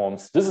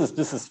platforms. This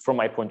is from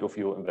my point of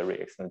view a very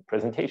excellent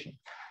presentation.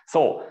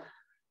 So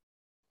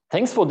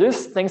thanks for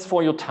this. Thanks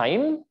for your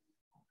time.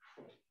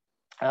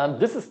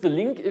 This is the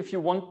link if you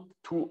want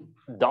to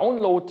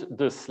download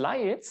the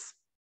slides.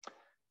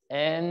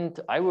 And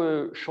I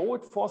will show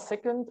it for a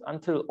second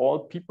until all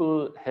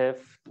people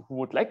who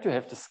would like to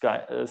have the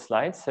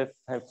slides have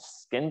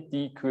scanned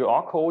the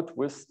QR code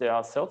with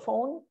their cell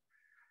phone.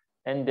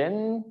 And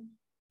then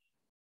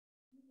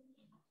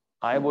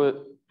I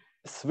will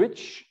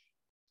switch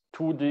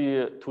to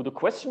the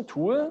question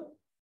tool.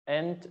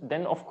 And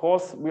then, of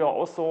course, we are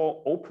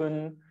also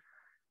open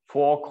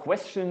for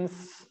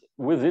questions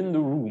within the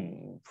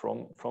room,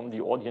 from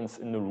the audience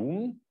in the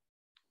room.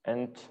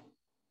 And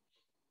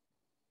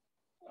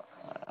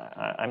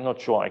I'm not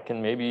sure, I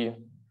can maybe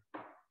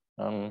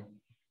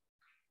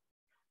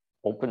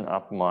open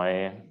up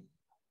my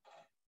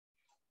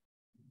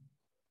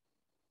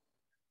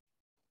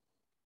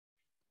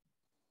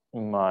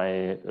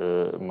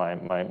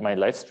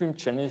live stream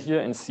channel here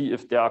and see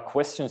if there are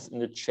questions in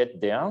the chat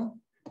there.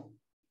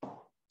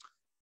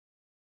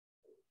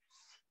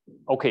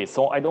 Okay,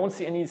 so I don't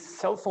see any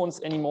cell phones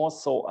anymore,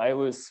 so I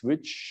will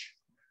switch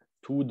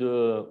to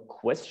the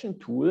question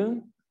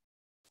tool.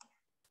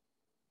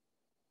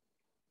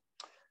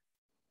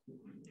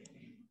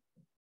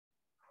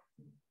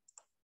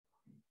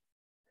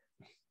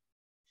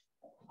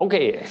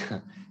 Okay,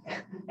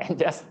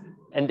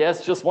 and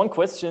there's just one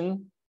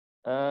question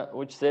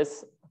which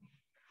says,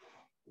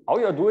 how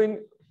you are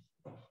doing?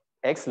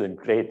 Excellent,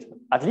 great,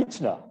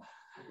 отлично.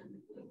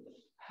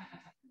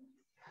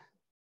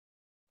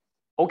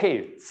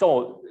 Okay,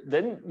 so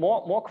then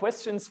more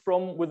questions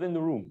from within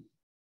the room.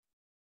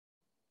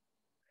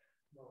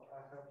 No,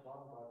 I have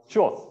one, but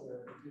sure.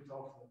 If you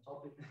talk on the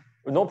topic.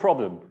 No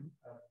problem.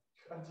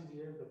 How did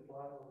you have the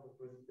plan of the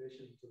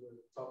presentation to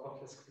the top of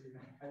the screen?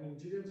 I mean,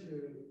 didn't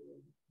you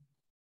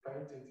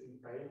paint it in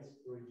paint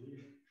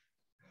really?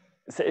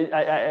 So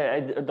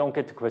I don't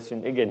get the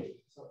question again.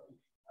 So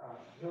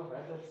you have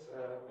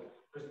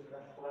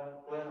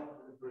plan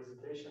of the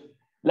presentation.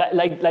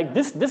 Like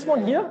this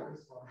one here?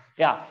 This one.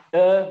 Yeah.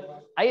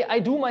 I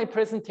do my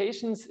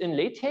presentations in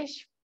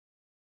LaTeX.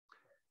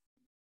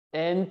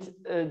 And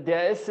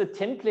there is a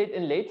template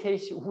in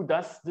LaTeX who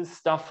does this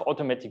stuff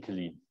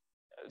automatically.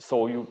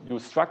 So you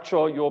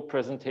structure your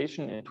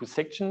presentation into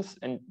sections,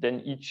 and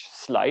then each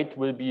slide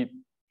will be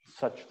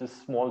such this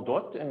small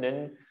dot, and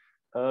then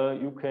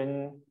you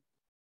can,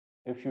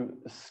 if you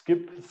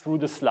skip through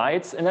the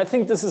slides, and I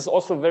think this is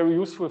also very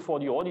useful for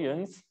the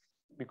audience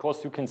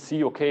because you can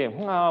see, okay,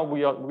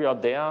 we are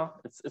there.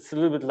 It's a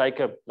little bit like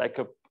a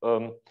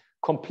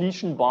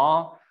completion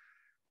bar,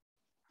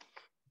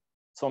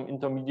 some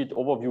intermediate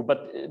overview,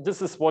 but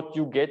this is what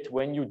you get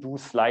when you do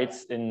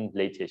slides in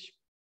LaTeX.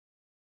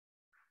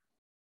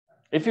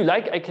 If you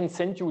like, I can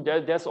send you,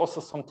 there's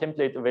also some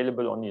template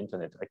available on the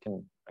internet. I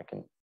can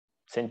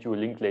send you a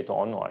link later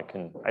on, or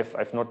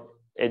I've not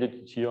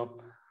edited here.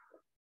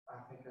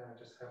 I think I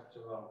just just have to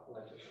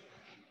let it.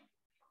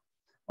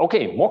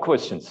 Okay, more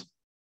questions.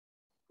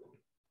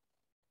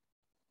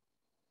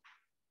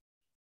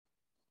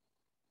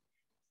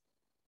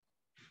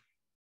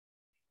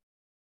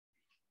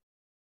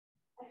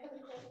 I have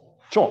a question.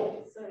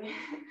 Sure. Sorry.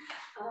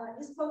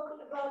 You spoke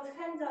about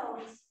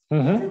handouts.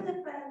 Mm-hmm. Does it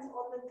depend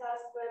on the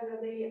task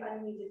whether they are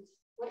needed?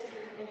 What is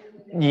the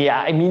recommendation?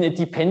 Yeah, I mean, it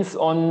depends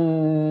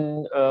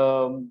on,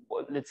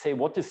 let's say,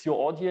 what is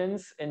your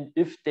audience and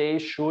if they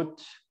should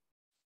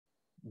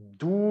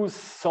do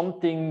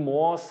something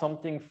more,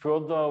 something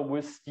further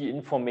with the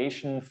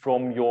information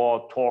from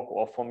your talk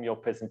or from your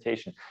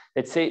presentation.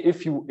 Let's say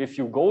if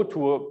you go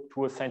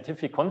to a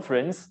scientific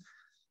conference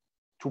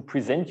to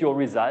present your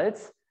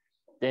results,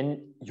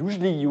 then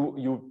usually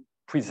you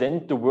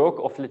present the work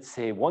of, let's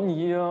say, 1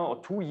 year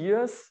or 2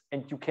 years,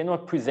 and you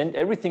cannot present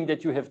everything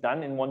that you have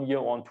done in 1 year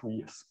or 2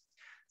 years.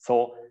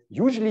 So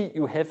usually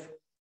you have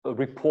a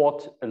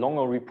report, a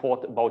longer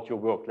report about your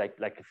work,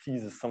 like a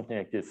thesis, something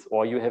like this,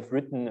 or you have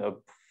written a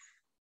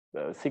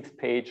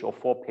 6-page or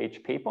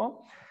 4-page paper.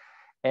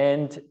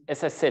 And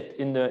as I said,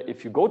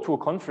 if you go to a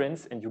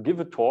conference and you give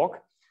a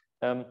talk,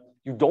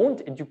 you don't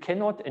and you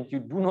cannot and you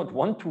do not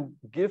want to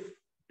give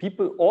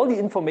people all the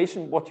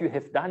information what you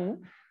have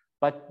done,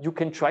 but you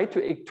can try to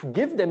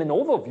give them an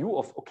overview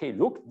of, okay,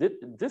 look,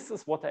 this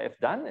is what I have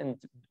done, and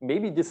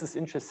maybe this is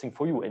interesting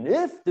for you. And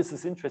if this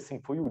is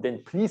interesting for you,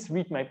 then please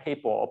read my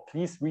paper, or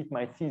please read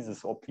my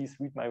thesis, or please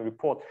read my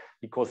report,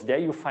 because there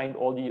you find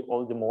all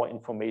the more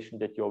information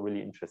that you're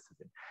really interested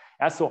in.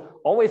 And so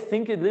always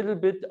think a little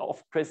bit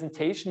of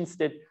presentations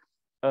that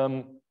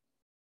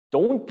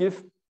don't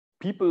give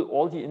people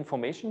all the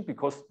information,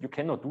 because you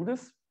cannot do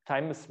this.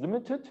 Time is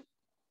limited.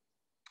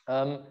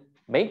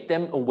 Make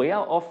them aware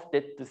of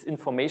that this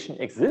information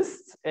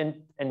exists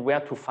and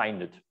where to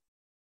find it.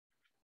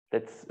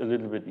 That's a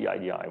little bit the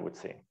idea, I would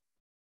say.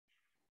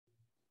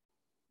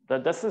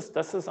 Does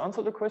this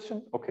answer the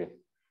question? Okay.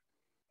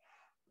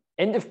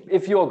 And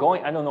if you are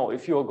going, I don't know,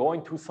 if you are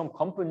going to some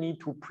company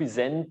to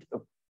present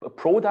a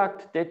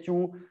product that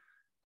you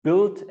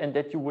built and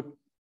that you would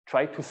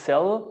try to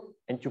sell,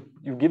 and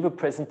you give a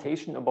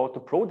presentation about the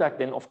product,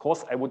 then of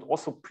course I would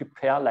also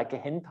prepare like a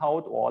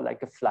handout or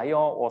like a flyer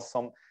or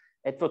some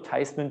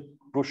advertisement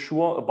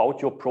brochure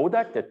about your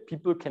product that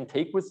people can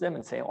take with them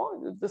and say,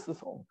 oh, this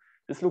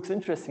looks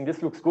interesting,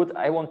 this looks good,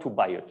 I want to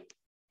buy it.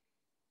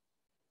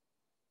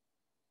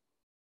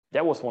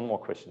 There was one more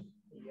question.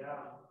 Yeah,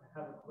 I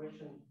have a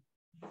question.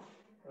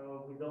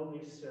 With all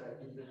these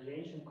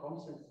implementation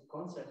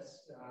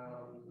concepts,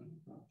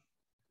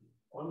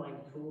 online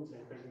tools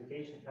and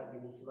presentations have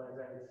been utilized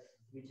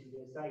with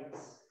the sites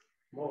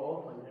more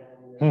often.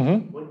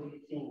 And what do you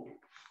think?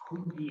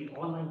 Could the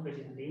online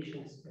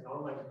presentations and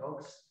online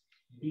talks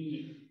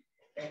be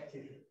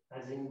effective,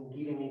 as in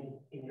giving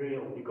it in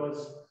real?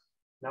 Because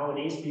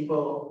nowadays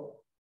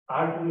people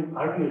argued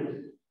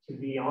to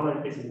the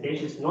online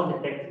presentations not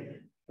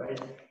effective,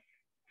 right?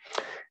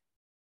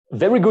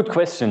 Very good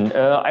question.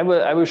 I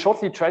will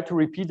shortly try to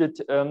repeat it.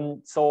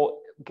 So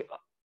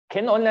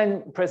can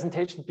online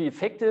presentations be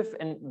effective,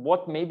 and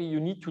what maybe you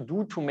need to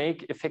do to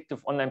make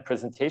effective online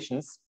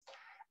presentations?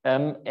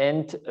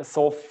 And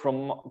so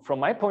from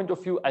my point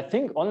of view, I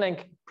think online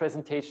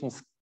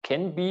presentations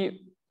can be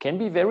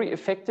very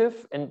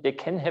effective, and they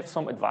can have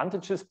some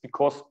advantages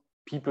because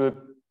people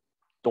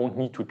don't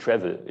need to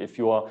travel. If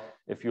you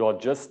are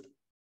just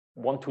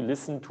want to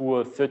listen to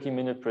a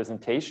 30-minute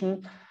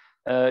presentation,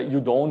 you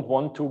don't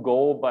want to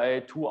go by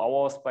 2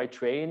 hours by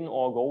train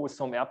or go with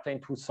some airplane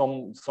to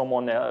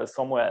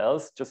somewhere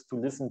else just to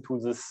listen to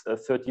this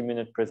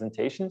 30-minute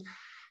presentation.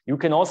 You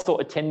can also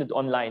attend it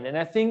online, and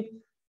I think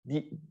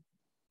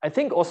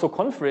also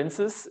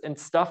conferences and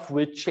stuff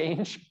will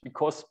change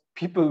because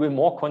people will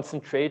more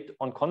concentrate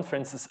on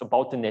conferences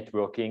about the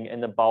networking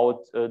and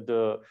about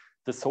the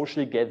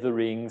social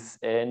gatherings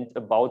and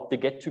about the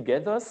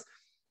get-togethers,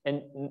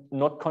 and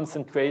not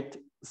concentrate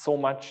so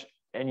much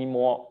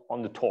anymore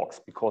on the talks,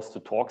 because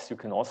the talks you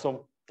can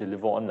also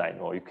deliver online,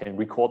 or you can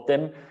record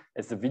them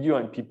as a video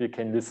and people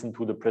can listen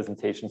to the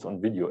presentations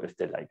on video if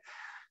they like.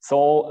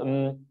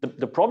 So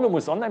the problem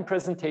with online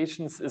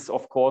presentations is,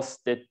 of course,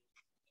 that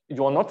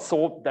you are not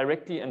so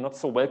directly and not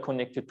so well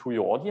connected to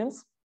your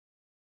audience.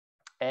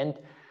 And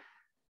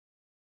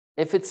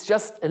if it's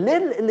just a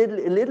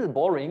little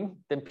boring,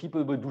 then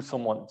people will do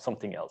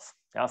something else.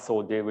 Yeah,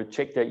 so they will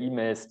check their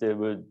emails, they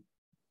will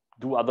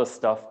do other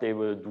stuff, they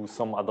will do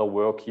some other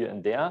work here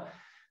and there.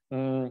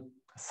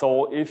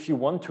 So if you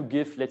want to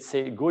give, let's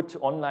say, a good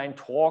online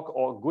talk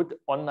or good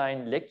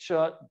online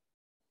lecture,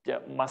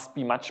 there must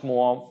be much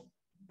more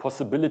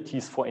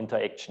possibilities for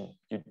interaction.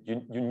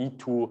 You need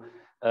to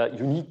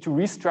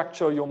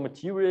restructure your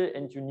material,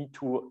 and you need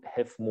to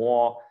have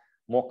more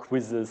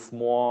quizzes,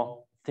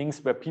 more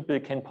things where people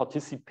can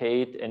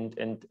participate,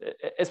 and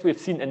as we've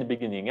seen in the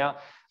beginning, yeah,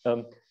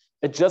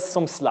 adjust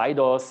some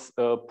sliders,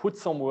 put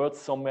some words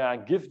somewhere,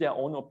 give their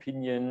own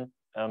opinion,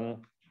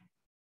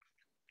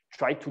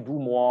 try to do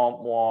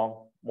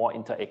more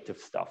interactive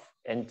stuff.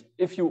 And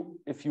if you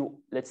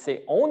let's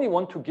say only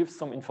want to give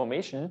some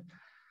information,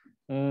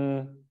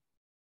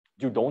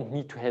 you don't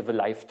need to have a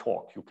live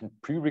talk. You can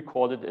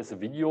pre-record it as a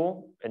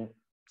video and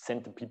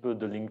send the people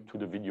the link to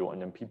the video,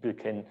 and then people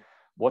can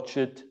watch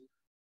it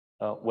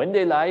when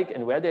they like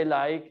and where they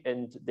like,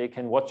 and they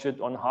can watch it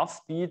on half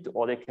speed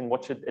or they can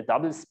watch it at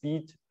double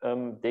speed.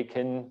 They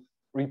can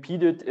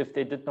repeat it if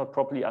they did not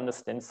properly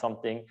understand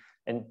something.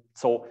 And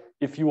so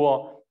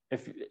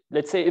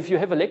let's say if you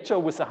have a lecture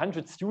with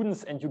 100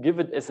 students and you give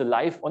it as a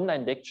live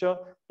online lecture,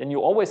 then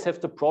you always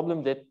have the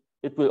problem that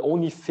it will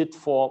only fit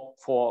for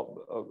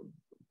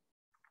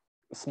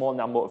a small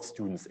number of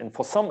students. And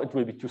for some, it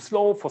will be too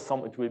slow. For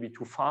some, it will be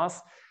too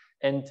fast.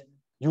 And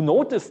you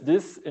notice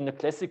this in a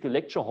classical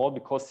lecture hall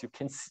because you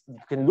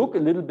can look a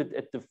little bit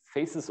at the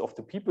faces of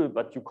the people,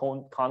 but you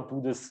can't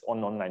do this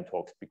on online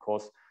talks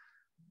because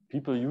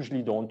people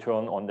usually don't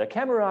turn on their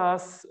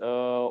cameras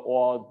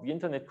or the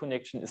internet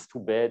connection is too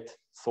bad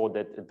so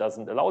that it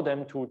doesn't allow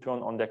them to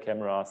turn on their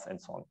cameras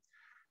and so on.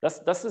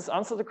 Does this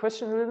answer the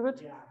question a little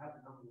bit? Yeah, I have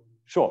another one.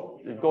 Sure,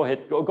 go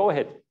ahead. Go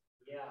ahead.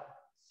 Yeah,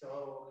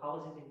 so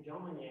how is it in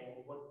Germany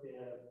and what the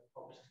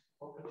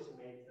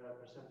approximate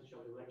percentage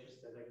of the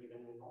lectures that are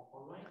given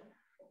online?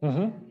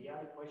 And the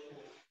other question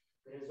is,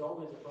 there is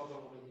always a problem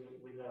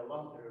with the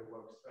long-term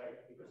works, right?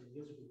 Because it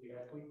deals with the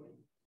equipment.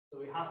 So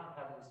we have to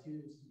have the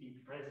students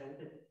be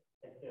presented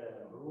at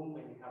the room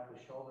and you have to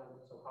show them.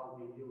 So how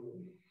do you deal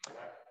with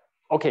that?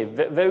 Okay,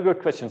 very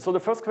good question. So the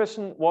first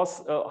question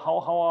was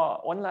how are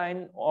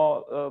online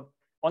or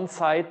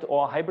on-site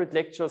or hybrid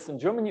lectures in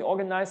Germany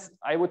organized?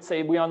 I would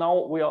say we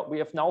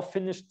have now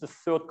finished the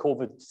third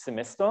COVID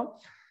semester.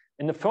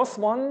 In the first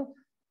one,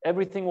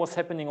 everything was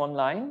happening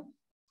online.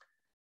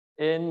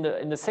 In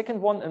the second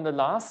one, in the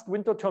last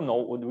winter term,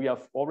 no, we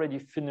have already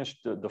finished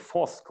the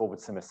fourth COVID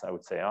semester, I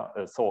would say.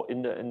 So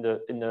in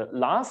the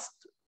last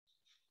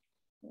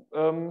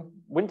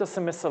winter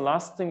semester,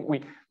 last thing,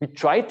 we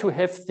tried to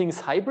have things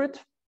hybrid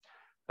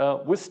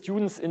with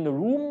students in the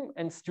room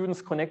and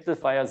students connected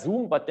via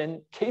Zoom, but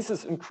then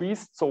cases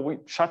increased. So we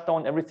shut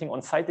down everything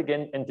on site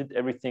again and did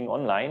everything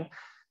online.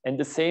 And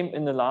the same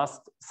in the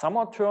last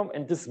summer term.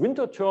 And this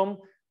winter term,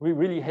 we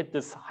really had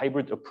this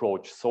hybrid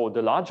approach. So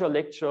the larger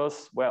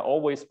lectures were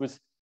always with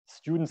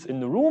students in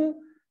the room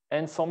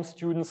and some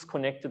students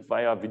connected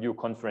via video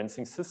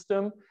conferencing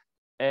system.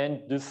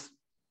 And this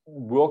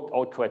worked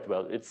out quite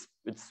well. It's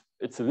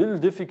a little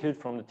difficult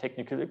from the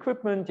technical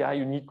equipment. Yeah,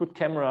 you need good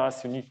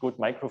cameras, you need good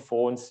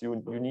microphones, you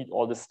need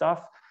all the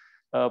stuff,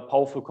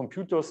 powerful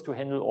computers to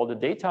handle all the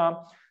data.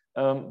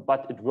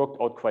 But it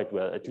worked out quite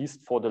well, at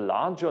least for the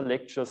larger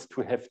lectures,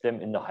 to have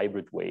them in the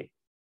hybrid way.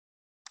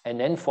 And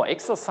then for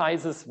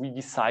exercises, we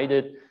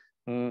decided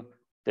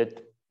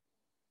that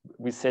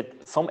we said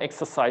some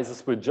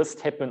exercises will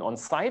just happen on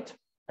site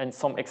and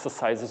some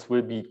exercises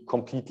will be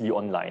completely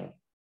online,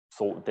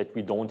 so that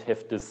we don't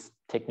have this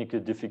technical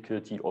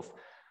difficulty of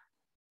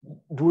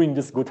doing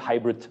this good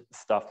hybrid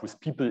stuff with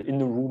people in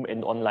the room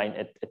and online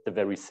at the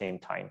very same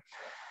time.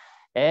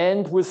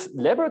 And with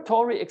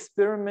laboratory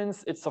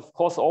experiments, it's of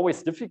course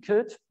always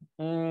difficult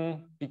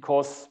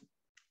because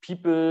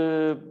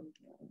people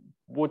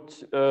would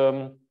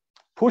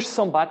push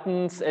some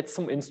buttons at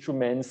some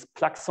instruments,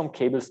 plug some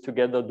cables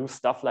together, do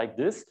stuff like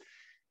this.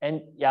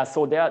 And yeah,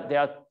 so there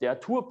are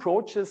two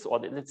approaches, or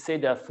let's say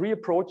there are three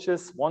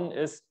approaches. One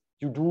is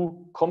you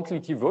do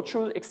completely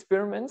virtual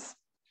experiments.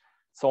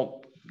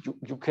 So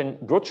you can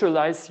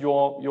virtualize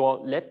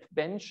your lab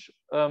bench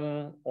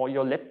or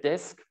your lab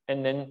desk,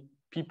 and then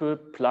people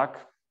plug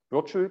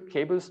virtual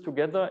cables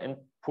together and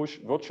push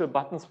virtual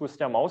buttons with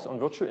their mouse on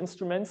virtual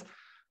instruments.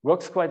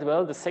 Works quite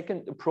well. The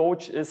second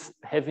approach is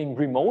having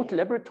remote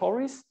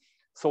laboratories.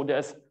 So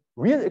there's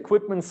real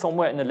equipment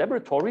somewhere in a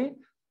laboratory,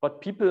 but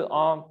people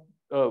are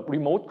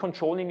remote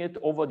controlling it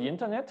over the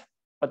internet.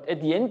 But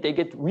at the end, they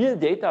get real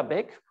data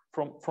back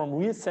from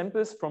real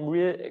samples, from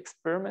real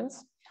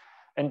experiments,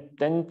 and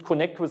then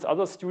connect with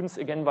other students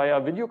again via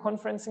a video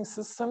conferencing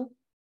system.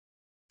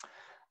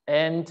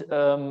 And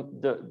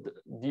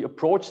the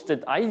approach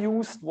that I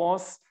used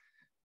was,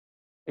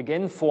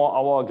 again, for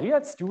our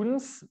GRIAT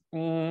students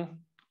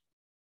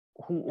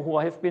who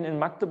have been in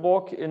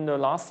Magdeburg in the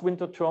last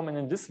winter term and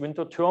in this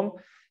winter term,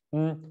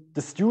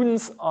 the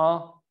students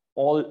are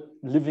all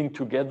living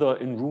together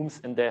in rooms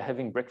and they're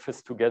having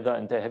breakfast together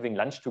and they're having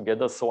lunch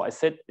together. So I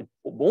said it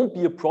won't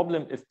be a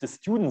problem if the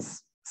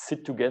students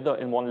sit together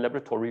in one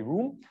laboratory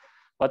room,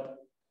 but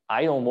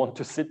I don't want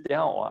to sit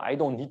there, or I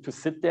don't need to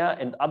sit there,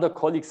 and other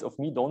colleagues of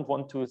me don't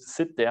want to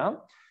sit there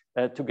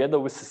together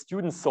with the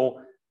students.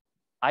 So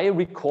I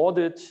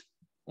recorded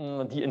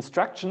the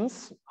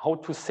instructions, how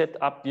to set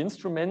up the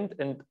instrument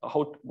and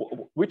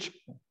which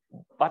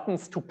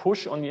buttons to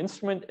push on the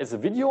instrument as a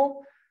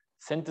video,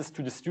 sent this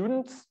to the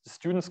students. The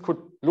students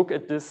could look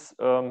at this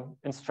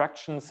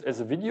instructions as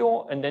a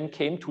video and then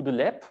came to the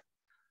lab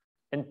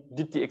and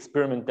did the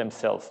experiment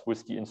themselves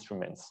with the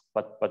instruments,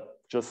 but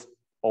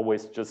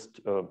always just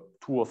 2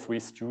 or 3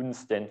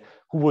 students then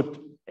who would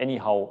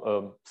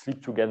anyhow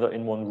sleep together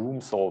in one room,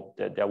 so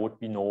there would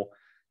be no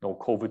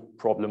COVID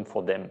problem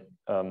for them.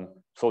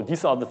 So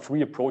these are the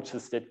 3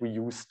 approaches that we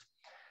used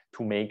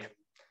to make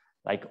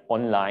like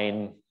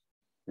online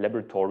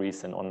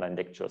laboratories and online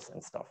lectures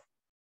and stuff.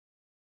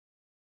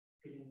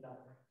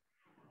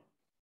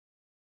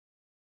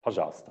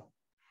 Пожалуйста.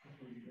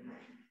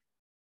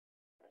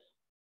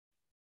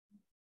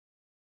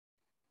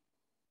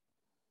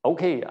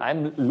 Okay,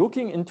 I'm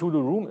looking into the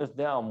room if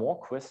there are more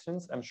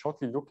questions. I'm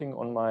shortly looking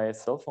on my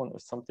cell phone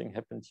if something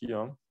happened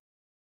here.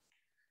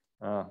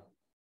 I'm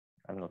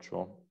not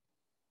sure.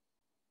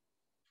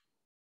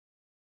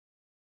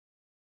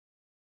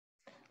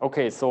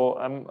 Okay, so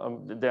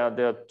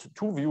there are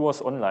two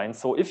viewers online.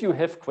 So if you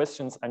have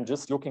questions, I'm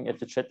just looking at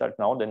the chat right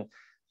now, then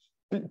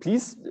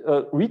please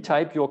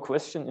retype your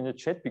question in the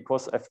chat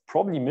because I've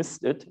probably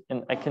missed it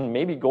and I can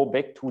maybe go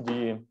back to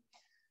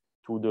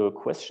the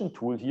question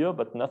tool here,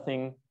 but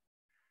nothing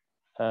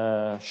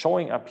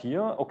showing up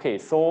here. Okay,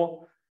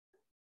 so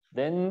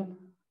then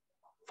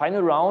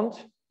final round,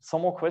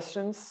 some more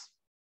questions,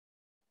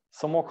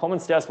 some more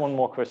comments. There's one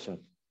more question.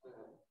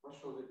 What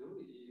shall we do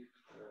if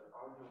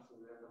audience at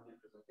the end of the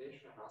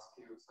presentation asks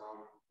you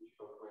some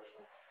difficult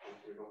question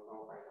if you don't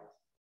know by answer?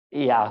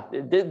 Yeah,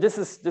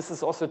 this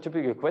is also a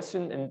typical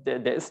question, and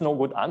there is no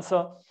good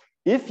answer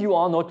if you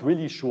are not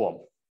really sure.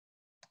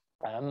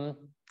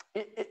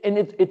 And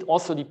it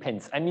also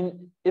depends. I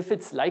mean, if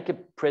it's like a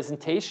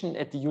presentation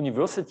at the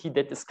university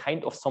that is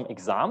kind of some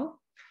exam,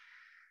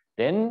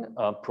 then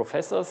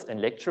professors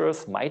and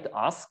lecturers might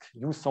ask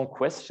you some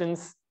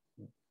questions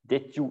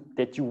that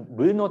you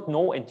will not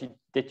know and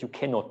that you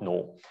cannot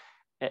know,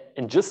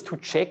 and just to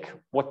check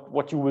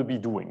what you will be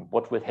doing,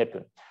 what will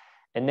happen.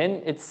 And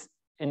then it's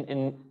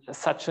in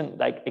such an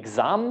like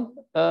exam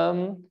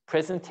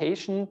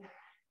presentation,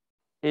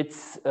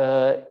 it's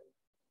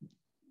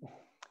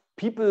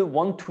people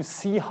want to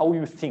see how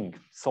you think.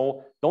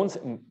 So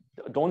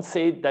don't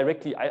say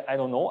directly, I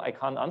don't know, I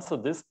can't answer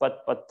this,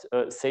 but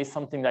say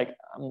something like,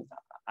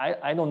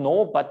 I don't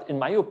know, but in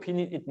my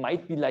opinion, it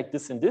might be like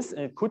this and this,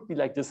 and it could be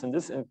like this and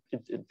this, and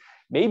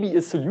maybe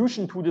a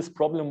solution to this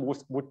problem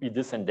would be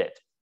this and that.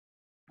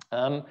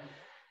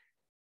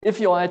 If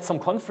you are at some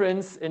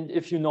conference and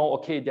if you know,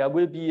 okay, there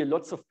will be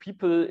lots of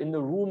people in the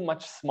room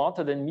much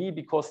smarter than me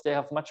because they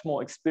have much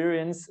more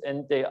experience,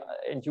 and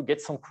you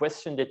get some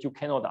question that you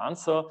cannot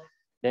answer,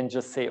 then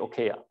just say,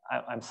 okay,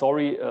 I'm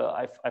sorry,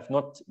 I've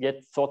not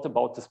yet thought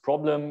about this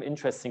problem.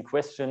 Interesting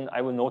question.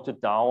 I will note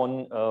it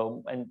down,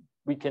 and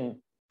we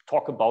can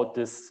talk about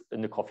this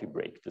in the coffee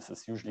break. This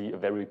is usually a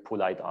very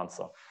polite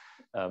answer,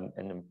 and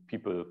then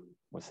people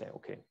will say,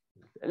 okay.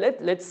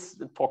 Let's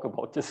talk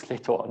about this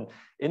later on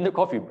in the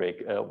coffee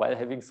break while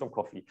having some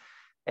coffee.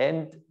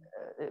 And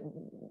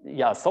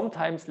yeah,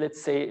 sometimes,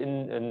 let's say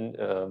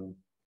in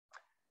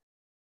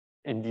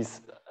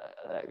these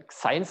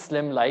Science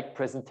Slam-like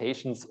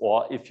presentations,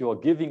 or if you're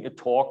giving a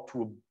talk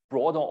to a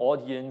broader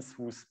audience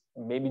who's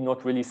maybe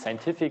not really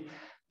scientific,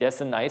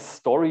 there's a nice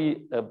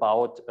story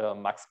about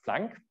Max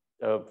Planck,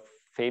 a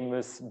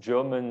famous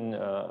German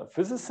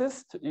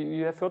physicist.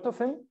 You have heard of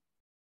him?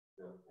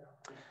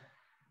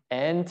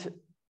 And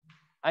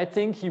I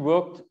think he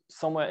worked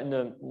somewhere in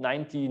the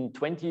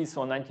 1920s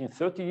or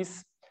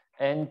 1930s.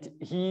 And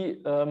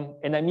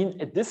and I mean,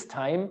 at this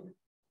time,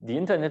 the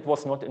internet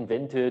was not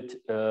invented.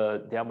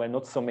 There were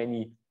not so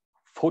many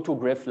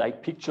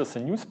photograph-like pictures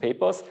in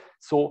newspapers.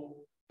 So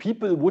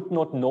people would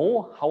not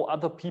know how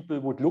other people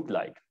would look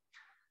like.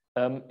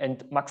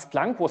 And Max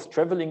Planck was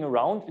traveling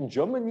around in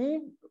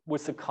Germany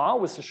with a car,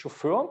 with a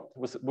chauffeur,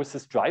 with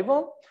his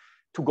driver,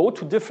 to go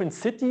to different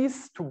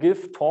cities to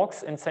give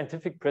talks and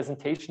scientific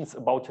presentations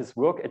about his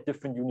work at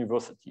different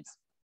universities.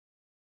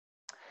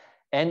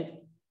 And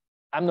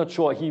I'm not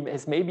sure, he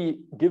has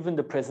maybe given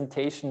the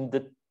presentation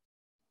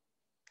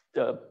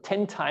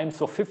 10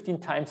 times or 15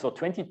 times or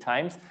 20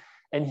 times,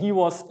 and he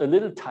was a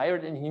little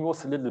tired and he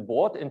was a little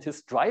bored, and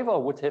his driver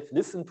would have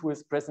listened to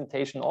his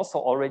presentation also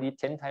already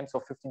 10 times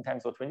or 15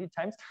 times or 20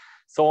 times.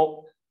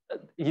 So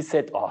he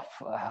said, oh,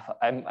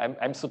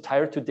 I'm so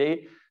tired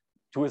today.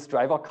 To his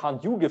driver,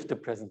 can't you give the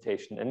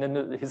presentation? And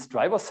then his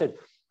driver said,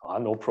 oh,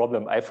 no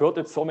problem. I've heard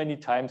it so many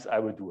times, I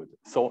will do it.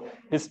 So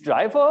his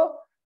driver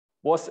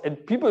was,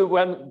 and people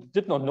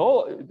did not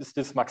know, is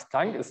this Max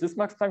Planck? Is this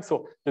Max Planck?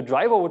 So the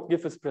driver would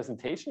give his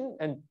presentation,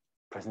 and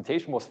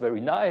presentation was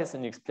very nice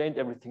and explained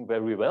everything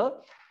very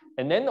well.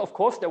 And then, of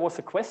course, there was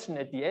a question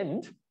at the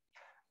end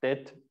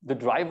that the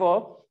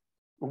driver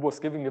who was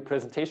giving the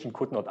presentation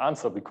could not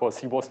answer because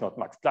he was not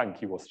Max Planck,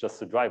 he was just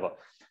the driver.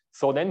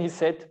 So then he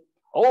said,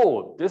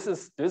 oh, this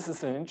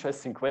is an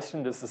interesting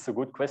question. This is a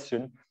good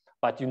question.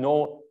 But you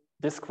know,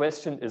 this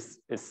question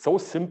is so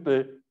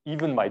simple,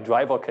 even my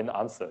driver can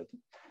answer it.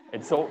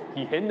 And so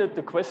he handed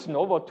the question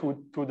over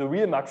to the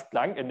real Max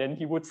Planck, and then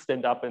he would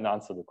stand up and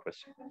answer the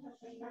question.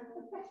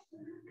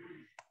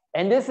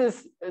 And this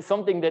is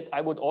something that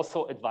I would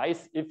also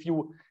advise if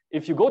you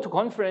go to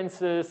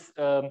conferences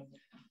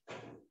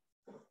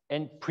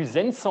and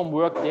present some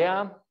work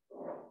there.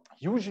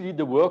 Usually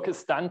the work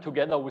is done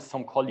together with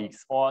some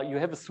colleagues, or you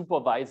have a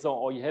supervisor,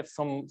 or you have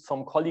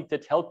some colleague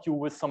that helped you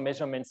with some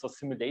measurements or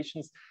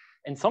simulations.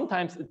 And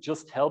sometimes it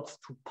just helps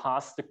to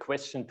pass the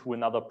question to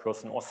another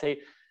person, or say,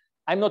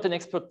 I'm not an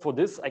expert for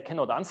this. I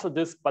cannot answer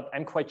this, but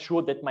I'm quite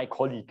sure that my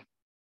colleague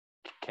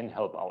can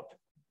help out.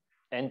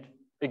 And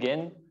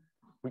again,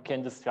 we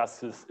can discuss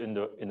this in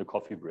the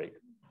coffee break.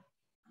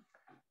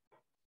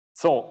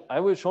 So I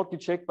will shortly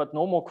check, but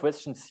no more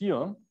questions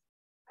here.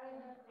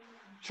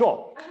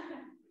 Sure.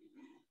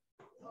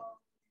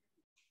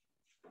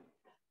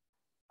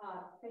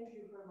 Thank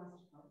you very much.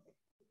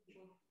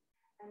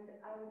 And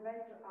I would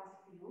like to ask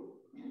you,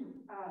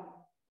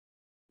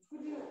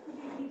 could you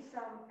give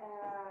some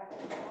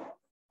advice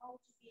how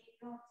to be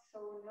not so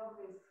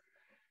nervous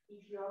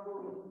if you are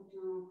going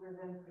to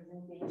present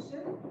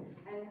presentation,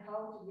 and how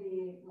to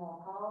be more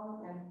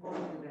calm and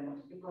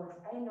confident? Because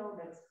I know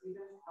that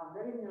students are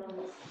very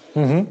nervous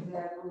when they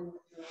are going to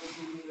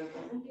do a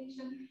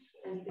presentation,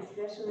 and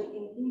especially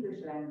in English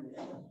language.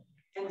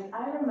 And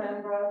I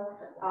remember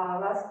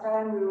last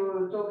time we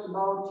talked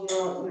about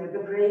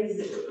the grades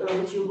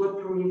which you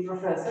got from your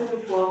professor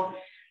before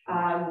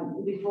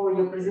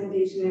your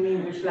presentation in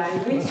English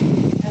language.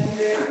 And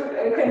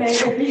can I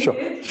repeat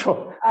it?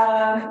 Sure.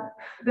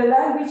 The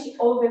language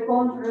of the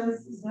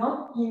conference is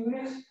not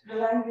English. The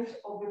language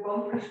of the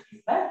conference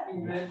is not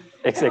English.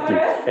 Exactly.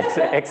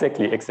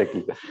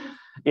 Exactly.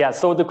 Yeah.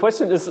 So the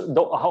question is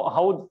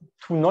how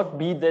to not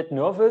be that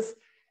nervous.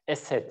 As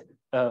said,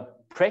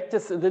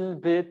 practice a little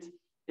bit.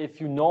 If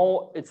you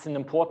know it's an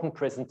important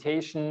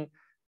presentation,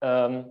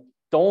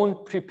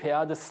 don't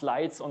prepare the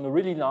slides on the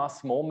really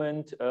last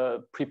moment.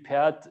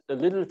 Prepare a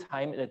little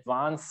time in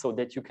advance so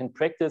that you can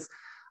practice.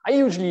 I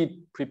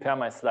usually prepare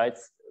my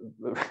slides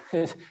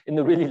in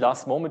the really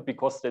last moment,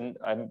 because then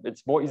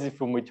it's more easy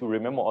for me to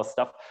remember all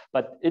stuff.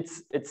 But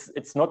it's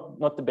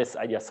not the best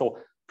idea. So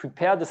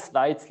prepare the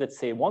slides, let's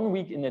say 1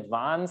 week in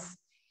advance.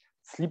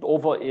 Sleep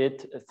over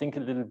it. Think a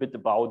little bit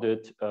about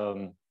it.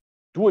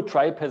 Do a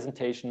trial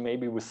presentation,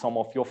 maybe with some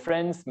of your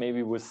friends,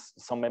 maybe with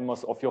some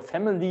members of your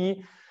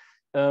family.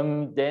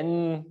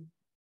 Then,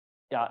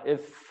 yeah,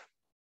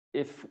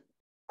 if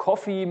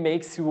coffee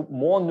makes you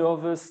more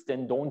nervous,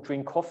 then don't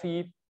drink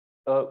coffee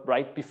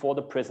right before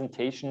the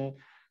presentation.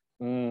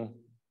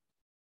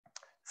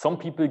 Some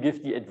people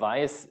give the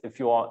advice, if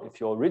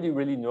you're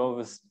really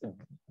nervous,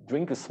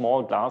 drink a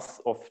small glass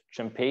of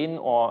champagne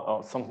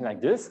or something like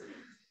this.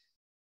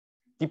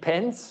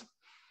 Depends.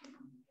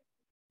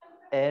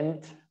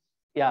 And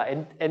yeah,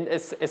 and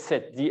as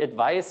said, the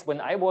advice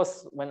when I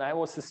was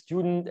a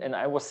student and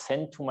I was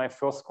sent to my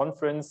first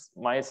conference,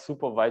 my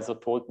supervisor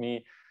told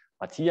me,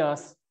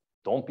 Matthias,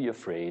 don't be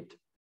afraid.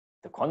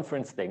 The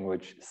conference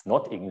language is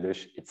not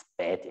English, it's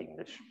bad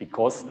English,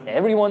 because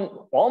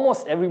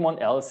almost everyone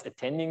else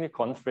attending the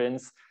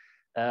conference,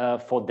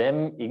 for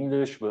them,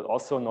 English will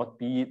also not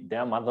be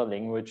their mother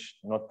language,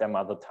 not their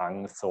mother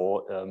tongue.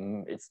 So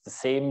it's the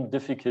same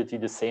difficulty,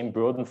 the same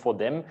burden for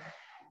them.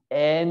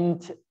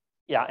 And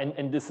yeah,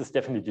 and this is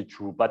definitely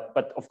true.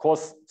 But of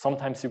course,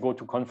 sometimes you go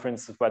to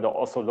conferences where there are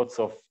also lots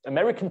of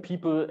American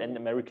people, and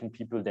American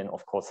people then,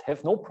 of course,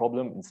 have no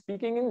problem in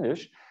speaking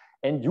English.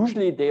 And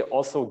usually they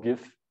also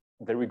give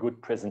very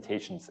good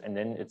presentations. And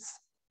then it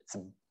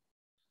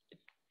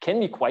can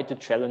be quite a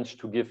challenge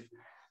to give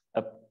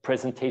a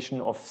presentation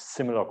of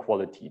similar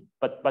quality.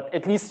 But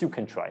at least you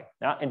can try.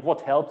 Yeah? And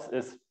what helps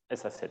is,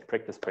 as I said,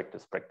 practice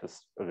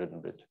a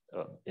little bit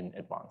in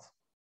advance.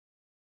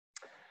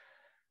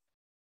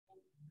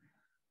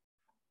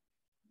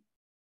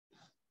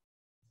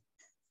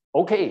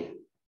 Okay,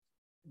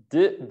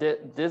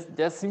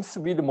 there seems to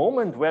be the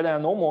moment where there are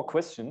no more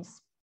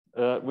questions,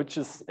 which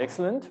is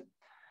excellent.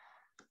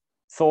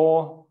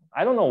 So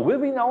I don't know, will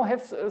we now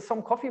have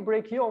some coffee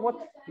break here or what?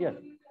 Yeah,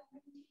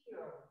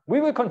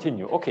 we will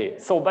continue. Okay,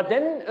 so but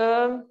then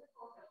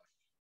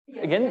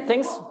again,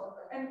 thanks.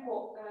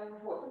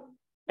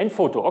 And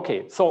photo.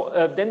 Okay, so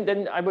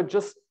then I would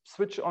just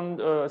switch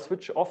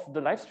off the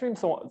live stream.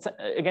 So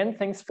again,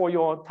 thanks for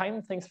your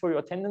time, thanks for your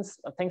attendance,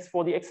 thanks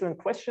for the excellent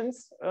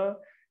questions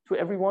to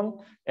everyone,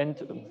 and